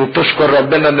حياتي وبتشكر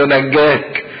ربنا انه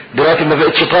نجاك، دلوقتي ما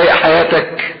بقتش طايق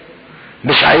حياتك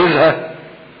مش عايزها.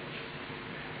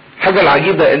 حاجة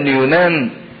العجيبة ان يونان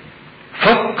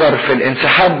فكر في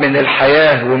الانسحاب من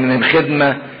الحياة ومن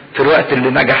الخدمة في الوقت اللي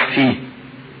نجح فيه.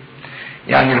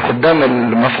 يعني الخدام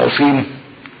المفعوصين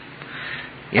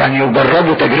يعني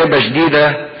يجربوا تجربة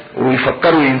جديدة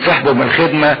ويفكروا ينسحبوا من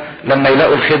الخدمة لما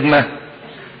يلاقوا الخدمة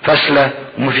فاشلة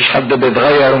ومفيش حد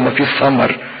بيتغير ومفيش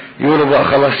ثمر، يقولوا بقى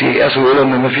خلاص ييأسوا ويقولوا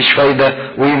ان مفيش فايدة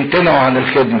ويمتنعوا عن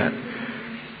الخدمة.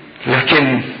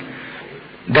 لكن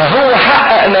ده هو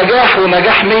حقق نجاح،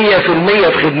 ونجاح 100%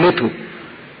 في خدمته،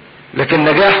 لكن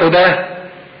نجاحه ده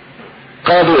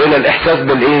قاده الى الاحساس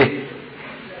بالايه؟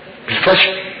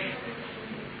 بالفشل،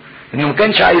 انه ما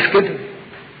كانش عايز كده.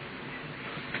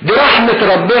 دي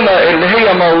رحمة ربنا اللي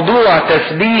هي موضوع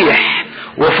تسبيح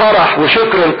وفرح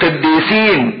وشكر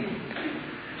القديسين،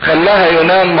 خلاها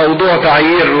يونان موضوع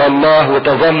تعيير لله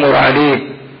وتذمر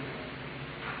عليه.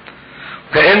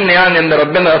 كأن يعني ان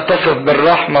ربنا يتصف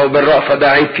بالرحمة وبالرأفة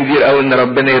ده عيب كبير اوي ان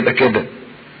ربنا يبقى كده.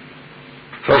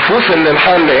 فوصل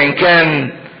للحل ان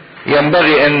كان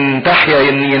ينبغي ان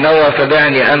تحيا نينوى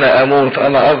فدعني انا اموت،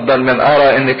 انا افضل من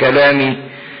ارى ان كلامي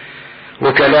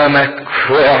وكلامك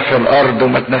وقع في الارض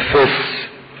وما تنفذش.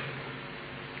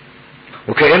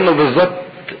 وكأنه بالظبط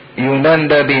يونان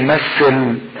ده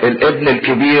بيمثل الابن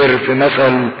الكبير في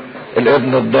مثل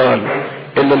الابن الضال،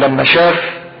 اللي لما شاف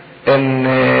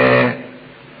ان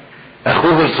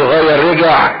اخوه الصغير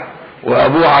رجع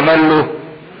وابوه عمل له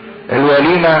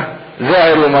الوليمة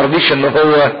زعل ومرضيش ان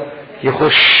هو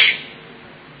يخش.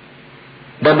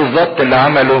 ده بالظبط اللي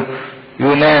عمله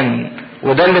يونان،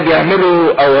 وده اللي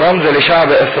بيعمله او رمز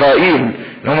لشعب اسرائيل،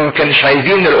 ان هم ما كانش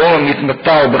عايزين الامم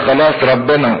يتمتعوا بخلاص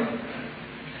ربنا.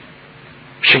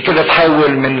 عشان كده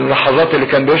تحول من اللحظات اللي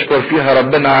كان بيشكر فيها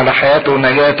ربنا على حياته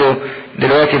ونجاته،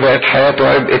 دلوقتي بقت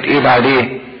حياته عبء تقيل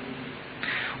عليه،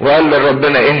 وقال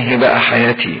لربنا انهي بقى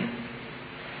حياتي.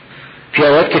 في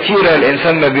اوقات كتيرة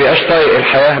الانسان ما بيبقاش طايق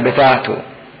الحياة بتاعته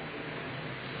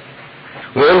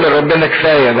ويقول لربنا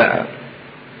كفاية بقى.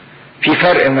 في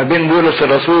فرق ما بين بولس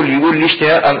الرسول يقول لي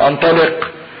اشتهاء ان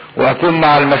انطلق واكون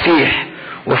مع المسيح،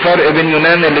 وفرق بين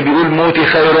يونان اللي بيقول موتي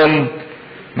خير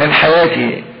من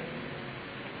حياتي.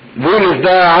 بولس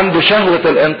ده عنده شهوة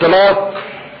الانطلاق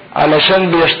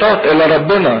علشان بيشتاق الى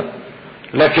ربنا،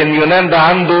 لكن يونان ده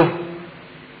عنده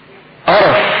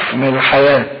قرف من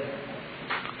الحياة،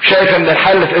 شايف ان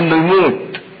الحل في انه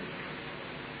يموت.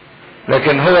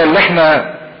 لكن هو اللي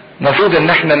احنا المفروض ان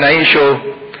احنا نعيشه،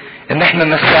 ان احنا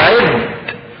نستعد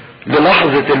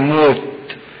للحظة الموت،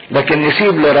 لكن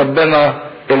نسيب لربنا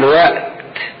الوقت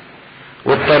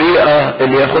والطريقة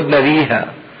اللي ياخدنا بيها.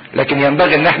 لكن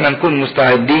ينبغي ان احنا نكون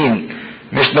مستعدين،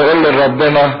 مش نقول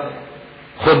لربنا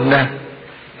خدنا.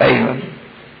 ايوه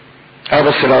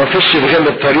بس لو فيش الغل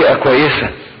بطريقة كويسة،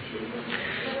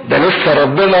 ده لسه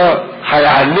ربنا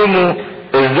هيعلمه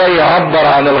ازاي يعبر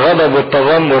عن الغضب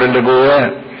والتذمر اللي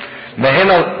جواه. ما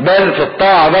هنا بان في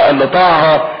الطاعة بقى اللي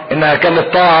طاعها انها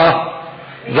كانت طاعة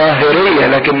ظاهرية،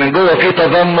 لكن من جوه في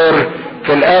تذمر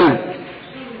في القلب.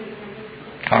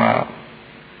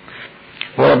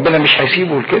 وربنا مش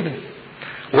هيسيبه كده،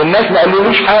 والناس ما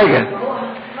قالولوش حاجة.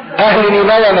 اهل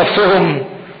نينوى نفسهم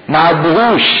ما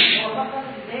عبدوهوش.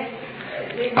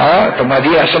 طب ما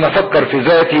دي عشان افكر في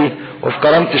ذاتي وفي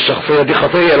كرامتي الشخصية، دي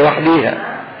خطية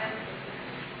لوحديها.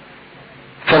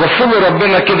 فبصوا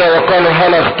ربنا كده وقالوا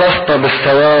هل اختصت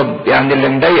بالثواب؟ يعني اللي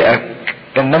مضايقك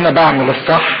ان انا بعمل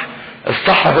الصح،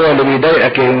 الصح هو اللي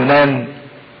بيضايقك يا يونان.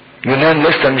 يونان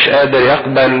لسه مش قادر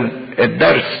يقبل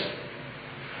الدرس،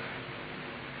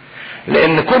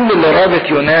 لان كل اللي رابط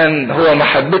يونان هو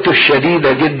محبته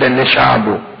الشديدة جدا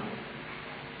لشعبه.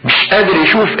 مش قادر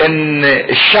يشوف ان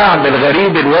الشعب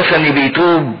الغريب الوثني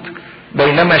بيتوب،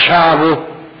 بينما شعبه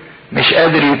مش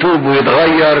قادر يتوب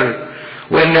ويتغير،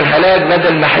 وان الهلاك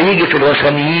بدل ما هيجي في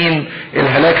الوثنيين،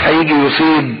 الهلاك هيجي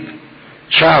يصيب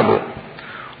شعبه.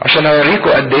 عشان اوريكم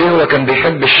قد ايه هو كان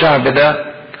بيحب الشعب ده،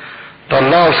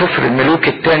 طلعوا سفر الملوك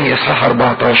الثاني اصحاح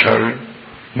 14.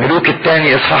 ملوك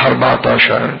الثاني اصحاح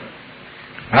 14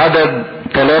 عدد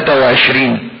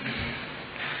 23.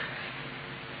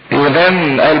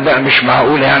 يونان قال بقى مش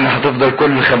معقول يعني هتفضل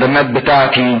كل الخدمات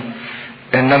بتاعتي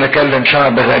ان انا اكلم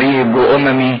شعب غريب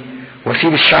واممي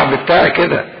واسيب الشعب بتاعي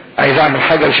كده، عايز اعمل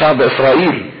حاجة لشعب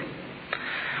اسرائيل.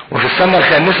 وفي السنة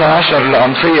 15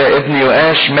 لأمصية ابن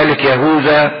يؤاش ملك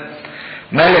يهوذا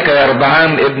ملك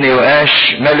يربعام ابن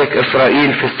يؤاش ملك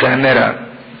اسرائيل في السامرة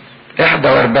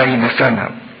 41 سنة،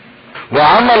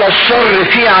 وعمل الشر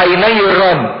في عيني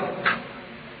الرب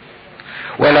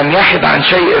ولم يحد عن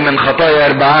شيء من خطايا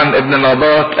يربعام ابن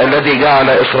نباط الذي جعل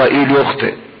اسرائيل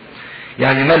يخطئ.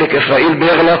 يعني ملك اسرائيل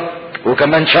بيغلط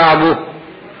وكمان شعبه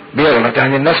بيغلط،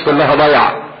 يعني الناس كلها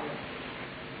ضايعة.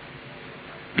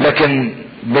 لكن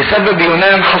بسبب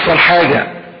يونان حصل حاجة،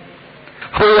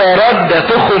 هو رد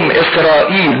تخم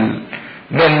اسرائيل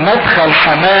من مدخل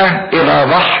حماه الى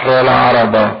بحر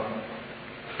العربة.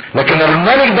 لكن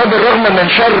الملك ده بالرغم من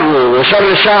شره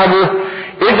وشر شعبه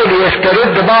قدر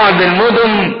يسترد بعض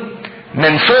المدن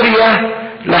من سوريا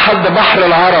لحد بحر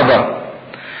العربة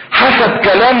حسب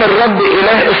كلام الرب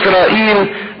اله اسرائيل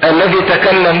الذي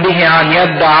تكلم به عن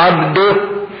يد عبده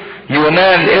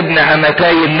يونان ابن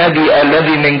امتاي النبي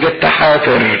الذي من جت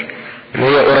حافر اللي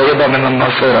هي قريبة من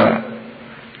الناصرة.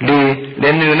 ليه؟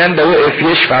 لان يونان ده وقف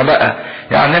يشفع بقى،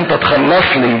 يعني انت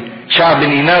تخلص لي شعب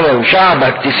نينوى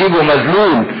وشعبك تسيبه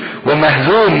مذلول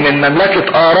ومهزوم من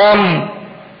مملكة آرام،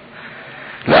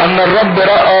 لأن الرب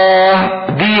رأى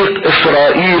ضيق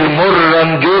إسرائيل مرا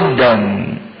جدا،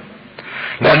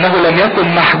 لأنه لم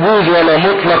يكن محجوز ولا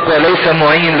مطلق وليس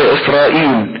معين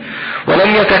لإسرائيل،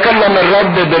 ولم يتكلم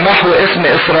الرب بمحو اسم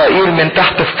إسرائيل من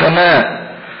تحت السماء،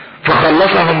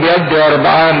 فخلصهم بيد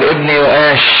يربعام ابن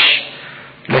يؤاش.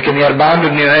 لكن يربعام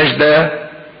ابن يؤاش ده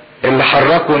اللي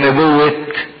حركوا نبوة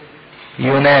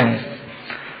يونان.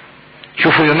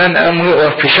 شوفوا يونان قام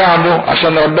يقف في شعبه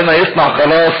عشان ربنا يصنع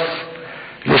خلاص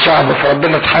لشعبه،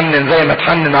 فربنا اتحنن زي ما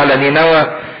اتحنن على نينوى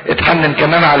اتحنن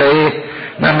كمان على ايه؟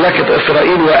 مملكة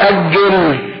اسرائيل،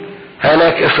 واجل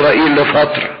هلاك اسرائيل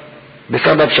لفترة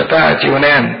بسبب شفاعة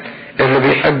يونان اللي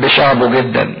بيحب شعبه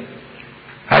جدا.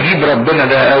 عجيب ربنا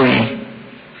ده قوي،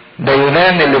 ده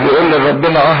يونان اللي بيقول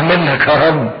لربنا منك يا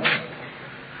رب،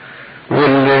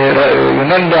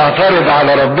 واليونان بيعترض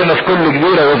على ربنا في كل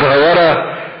كبيرة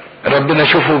وصغيرة، ربنا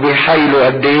شوفه بيحايله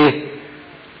قد ايه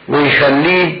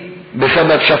ويخليه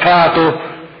بسبب شفاعته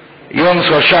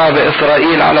ينصر شعب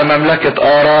اسرائيل على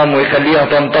مملكة ارام ويخليها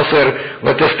تنتصر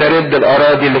وتسترد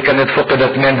الاراضي اللي كانت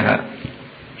فقدت منها.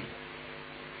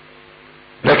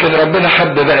 لكن ربنا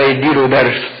حب بقى يديله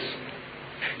درس.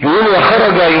 يقول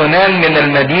وخرج يونان من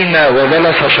المدينة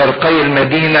وجلس شرقي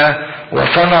المدينة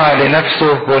وصنع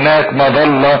لنفسه هناك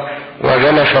مظلة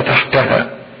وجلس تحتها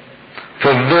في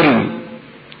الظل.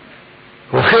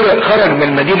 وخرج من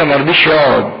المدينة ما رضيش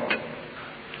يقعد.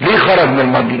 ليه خرج من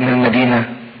المدينة؟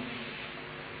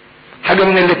 حاجة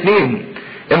من الاثنين،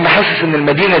 اما حاسس ان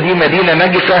المدينة دي مدينة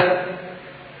نجسة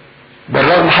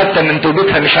بالرغم حتى من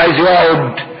توبتها مش عايز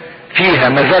يقعد فيها،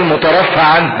 مازال مترفع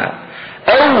عنها،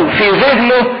 او في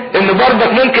ذهنه ان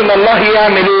برضك ممكن الله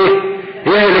يعمل ايه؟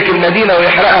 يهلك المدينة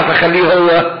ويحرقها فخليه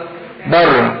هو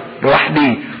بره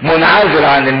لوحده منعزل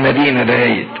عن المدينة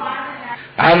دهيت.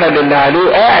 عمل اللي عليه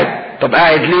قاعد. طب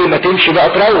قاعد ليه؟ ما تمشي بقى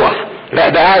تروح. لا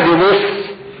ده قاعد يبص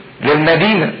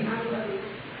للمدينة.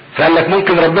 فقال لك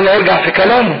ممكن ربنا يرجع في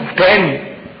كلامه تاني.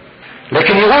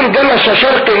 لكن يقول جلس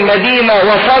شرق المدينة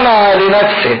وصنع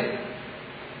لنفسه.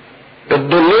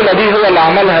 الضليلة دي هو اللي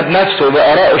عملها بنفسه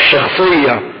بآرائه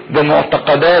الشخصية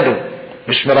بمعتقداته،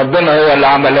 مش ربنا هو اللي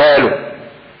عملها له.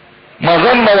 ما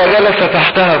ظل وجلس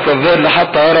تحتها في الظل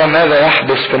حتى يرى ماذا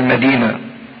يحدث في المدينة.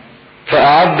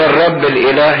 فأعد الرب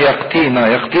الإله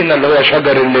يقطين اللي هو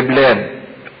شجر اللبلان،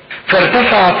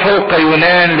 فارتفعت فوق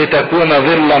يونان لتكون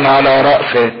ظلا على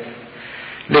رأسه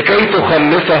لكي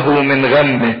تخلصه من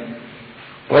غمه.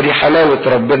 ودي حلاوة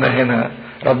ربنا هنا.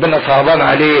 ربنا صعبان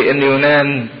عليه ان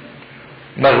يونان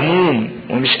مغموم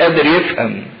ومش قادر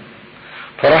يفهم،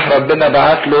 فراح ربنا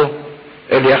بعت له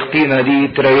اليقطينة دي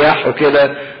تريحه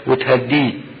كده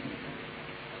وتهديه.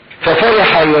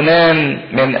 ففرح يونان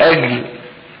من اجل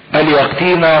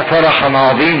اليقطينة فرحا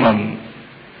عظيما.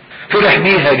 فرح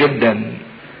بيها جدا،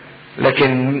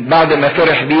 لكن بعد ما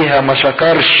فرح بيها ما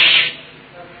شكرش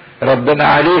ربنا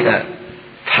عليها.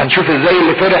 هنشوف ازاي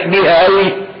اللي فرح بيها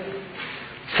قوي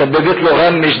سببت له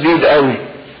غم شديد قوي.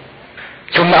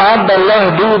 ثم اعد الله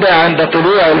دودة عند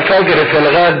طلوع الفجر في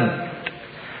الغد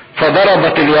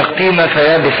فضربت اليقطينة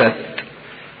فيبست.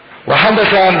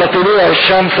 وحدث عند طلوع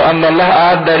الشمس ان الله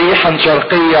اعد ريحا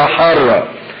شرقية حارة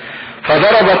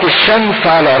فضربت الشمس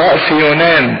على رأس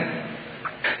يونان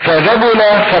فذبل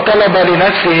فطلب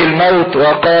لنفسه الموت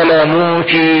وقال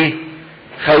موتي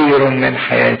خير من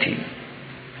حياتي.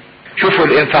 شوفوا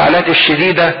الانفعالات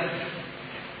الشديدة،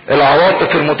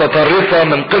 العواطف المتطرفة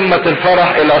من قمة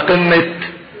الفرح الى قمة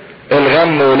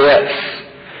الغم واليأس،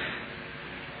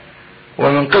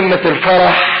 ومن قمة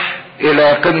الفرح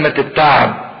الى قمة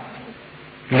التعب.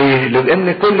 ليه؟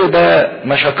 لان كل ده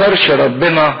ما شكرش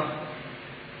ربنا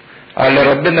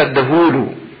على ربنا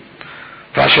ادهوله،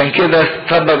 فعشان كده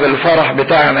سبب الفرح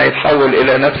بتاعنا يتحول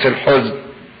الى نفس الحزن.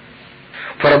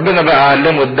 فربنا بقى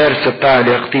علمه الدرس بتاع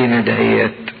اليقطينة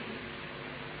دهيت.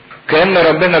 كأن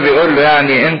ربنا بيقول له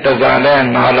يعني انت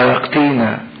زعلان على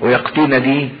يقطينة، ويقطينة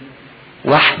دي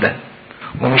واحدة،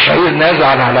 ومش عايز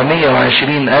نزعل على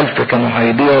 120,000 كانوا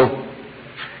هيضيعوا.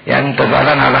 يعني انت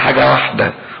زعلان على حاجة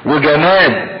واحدة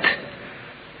وجماد،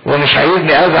 ومش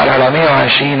عايزني ازعل على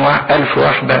 120,000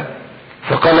 واحدة.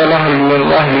 فقال له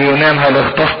الله ليونان هل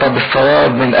اختصت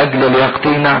بالصواب من اجل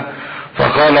اليقطينة؟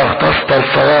 فقال اختصت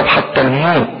الصواب حتى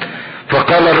الموت.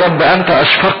 فقال الرب انت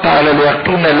اشفقت على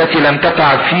اليقطينة التي لم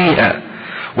تتعب فيها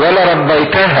ولا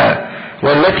ربيتها،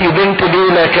 والتي بنت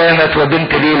ليلى كانت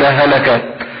وبنت ليلى هلكت.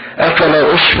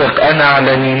 افلا اشفق انا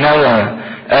على نينوى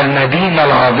المدينة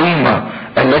العظيمة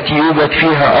التي يوجد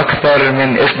فيها اكثر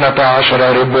من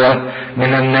 12 ربوة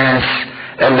من الناس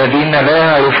الذين لا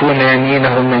يعرفون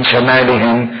يمينهم من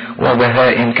شمالهم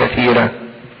وبهائم كثيرة.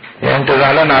 يعني انت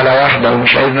زعلان على واحدة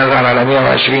ومش عايز نزعل على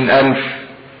 120,000.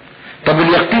 طب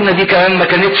اليقطينة دي كمان ما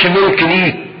كانتش ملك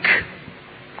ليك،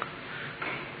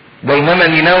 بينما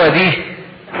نينوى دي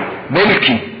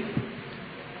ملكي.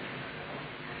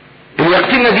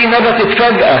 اليقطينة دي نبتت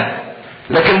فجأة،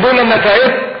 لكن دول لما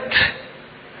تعبت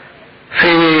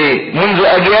في منذ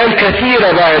اجيال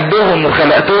كثيرة بعدهم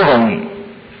وخلقتهم.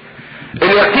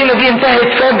 اليقطينة دي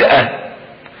انتهت فجأة،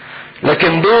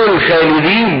 لكن دول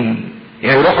خالدين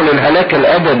يروحوا للهلاك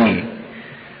الابدي.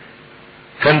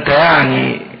 فانت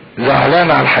يعني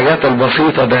زعلان على الحاجات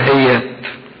البسيطة دهيت،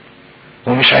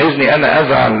 ومش عايزني انا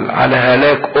ازعل على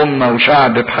هلاك امة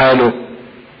وشعب بحاله.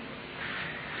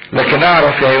 لكن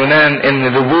اعرف يا يونان ان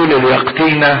ذبول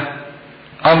اليقطينة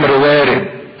امر وارد،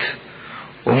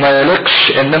 وما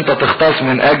يلقش ان انت تختص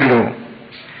من اجله،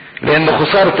 لان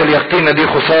خسارة اليقطينة دي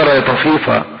خسارة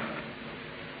طفيفة،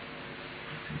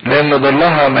 لان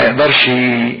ضلها ما يقدرش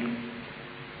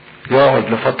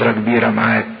يقعد لفترة كبيرة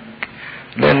معاك،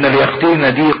 لان اليقطينة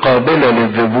دي قابلة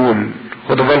للذبول.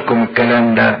 خدوا بالكم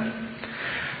الكلام ده.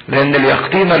 لان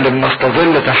اليقطينة اللي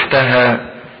بنستظل تحتها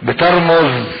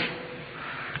بترمز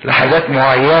لحاجات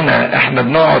معينة احنا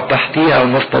بنقعد تحتيها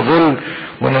ونستظل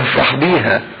ونفرح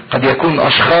بيها. قد يكون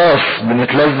اشخاص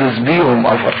بنتلذذ بيهم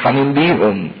او فرحانين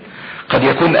بيهم، قد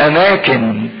يكون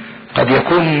اماكن، قد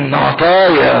يكون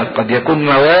عطايا، قد يكون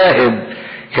مواهب،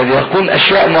 قد يكون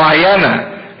اشياء معينة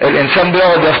الانسان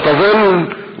بيقعد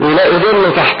يستظل ويلاقي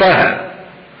ظله تحتها.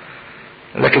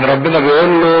 لكن ربنا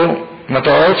بيقول له ما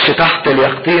تقعدش تحت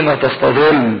اليقطينة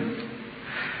تستظل،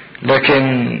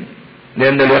 لكن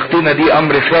لان اليقطينة دي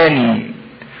امر فاني،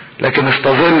 لكن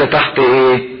استظل تحت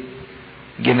ايه؟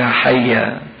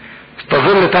 جناحية.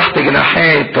 استظل تحت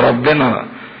جناحية ربنا.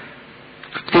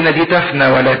 اليقطينة دي تفنى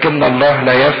ولكن الله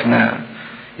لا يفنى،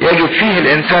 يجد فيه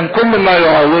الانسان كل ما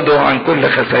يعوضه عن كل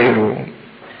خسائره.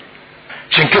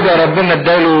 عشان كده ربنا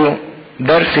اداله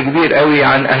درس كبير قوي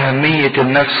عن اهمية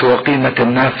النفس وقيمة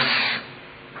النفس.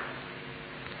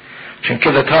 عشان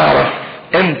كده تعرف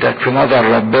قيمتك في نظر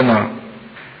ربنا.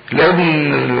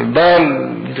 الابن الضال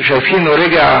انتوا شايفينه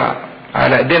رجع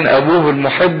على ايدين ابوه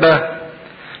المحبة،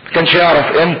 ما كانش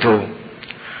يعرف قيمته،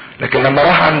 لكن لما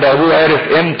راح عند ابوه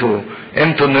عرف قيمته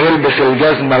انه يلبس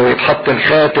الجزمة ويتحط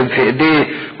الخاتم في ايديه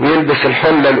ويلبس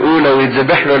الحلة الاولى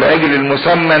ويتذبح له العجل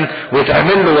المسمن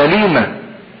ويتعمل له وليمة.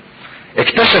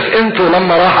 اكتشف قيمته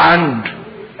لما راح عند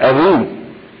ابوه،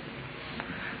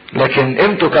 لكن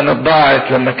قيمته كانت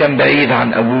ضاعت لما كان بعيد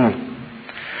عن ابوه.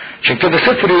 عشان كده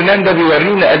سفر يونان ده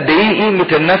بيورينا قد ايه قيمة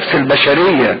النفس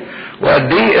البشرية،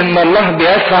 وقد ايه ان الله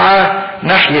بيسعى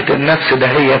ناحية النفس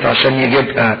دهيت عشان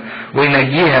يجيبها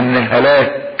وينجيها من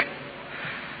الهلاك.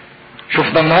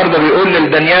 شفنا النهارده بيقول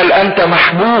لدانيال انت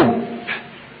محبوب،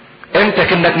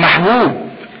 قيمتك انك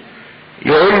محبوب.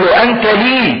 يقول له انت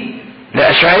لي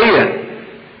لاشعياء،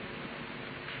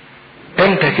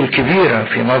 قيمتك الكبيرة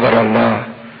في نظر الله.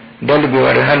 ده اللي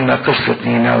بيوريها لنا قصة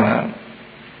نينوى.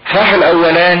 الإصحاح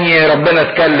الأولاني ربنا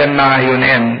اتكلم مع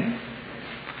يونان،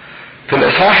 في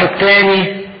الإصحاح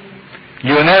الثاني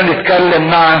يونان اتكلم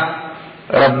مع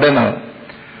ربنا،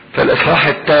 في الإصحاح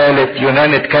الثالث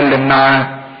يونان اتكلم مع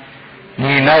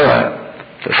نينوى،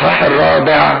 في الإصحاح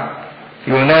الرابع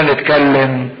يونان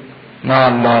اتكلم مع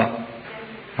الله.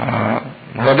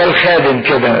 هو ده الخادم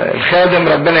كده، الخادم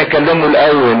ربنا يكلمه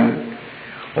الأول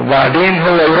وبعدين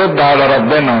هو يرد على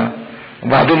ربنا،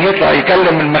 وبعدين يطلع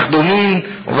يكلم المخدومين،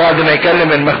 وبعد ما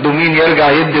يكلم المخدومين يرجع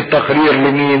يدي التقرير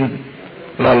لمين؟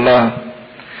 لله.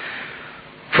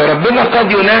 فربنا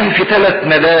قاد يونان في 3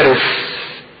 مدارس.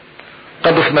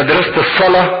 قادوا في مدرسة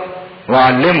الصلاة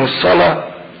وعلموا الصلاة،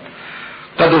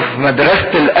 قادوا في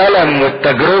مدرسة الألم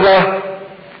والتجربة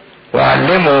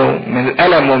وعلموا من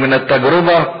الألم ومن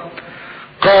التجربة،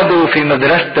 قادوا في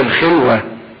مدرسة الخلوة.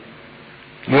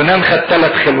 يونان خد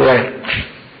 3 خلوات.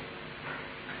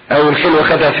 اول خلوة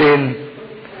خدها فين؟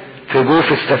 في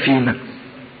جوف السفينة،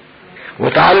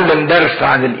 وتعلم درس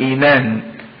عن الايمان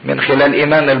من خلال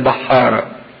ايمان البحارة.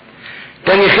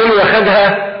 تاني خلوة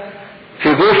خدها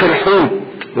في جوف الحوت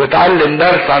وتعلم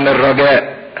درس عن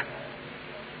الرجاء.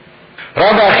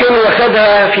 رابع خلوة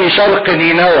خدها في شرق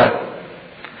نينوى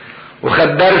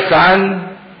وخد درس عن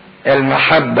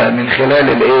المحبة من خلال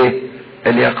الايه؟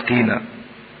 اليقطينة.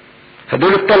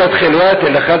 فدول ال3 خلوات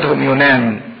اللي خدهم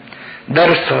يونان،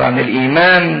 درس عن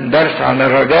الايمان، درس عن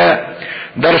الرجاء،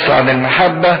 درس عن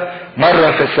المحبة،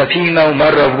 مرة في السفينة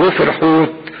ومرة في جوف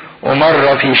الحوت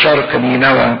ومرة في شرق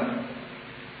نينوى.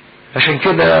 عشان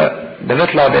كده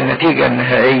بنطلع بالنتيجة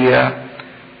النهائية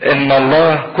ان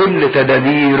الله كل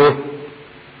تدابيره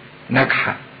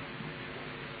ناجحة،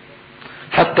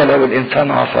 حتى لو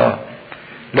الانسان عصاه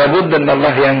لابد ان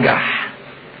الله ينجح.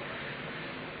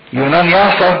 يونان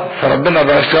يعصى فربنا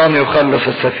بعصيانه يخلص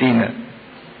السفينة،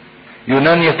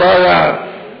 يونان يطاوع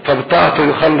فبطاعته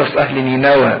يخلص اهل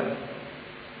نينوى.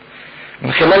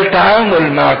 من خلال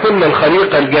تعامل مع كل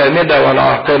الخليقة الجامدة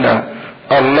والعاقلة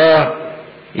الله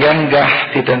ينجح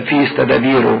في تنفيذ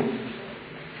تدابيره.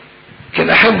 لكن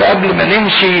احب قبل ما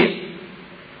نمشي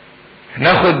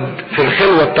ناخد في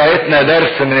الخلوة بتاعتنا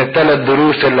درس من ال3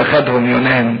 دروس اللي خدهم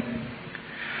يونان.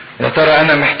 يا ترى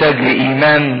انا محتاج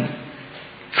لايمان،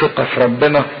 ثقة في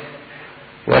ربنا،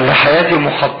 ولا حياتي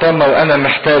محطمة وانا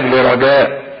محتاج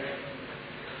لرجاء،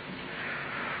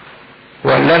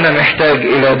 ولا انا محتاج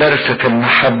الى درس في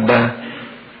المحبة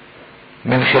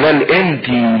من خلال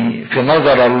قيمتي في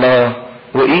نظر الله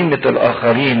وقيمة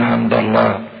الاخرين عند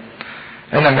الله؟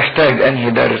 انا محتاج انهي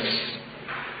درس؟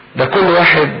 ده كل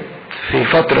واحد في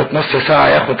فترة نص ساعة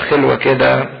ياخد خلوة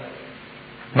كده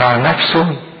مع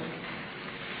نفسه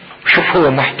وشوف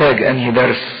هو محتاج انهي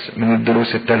درس من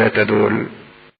الدروس ال3 دول.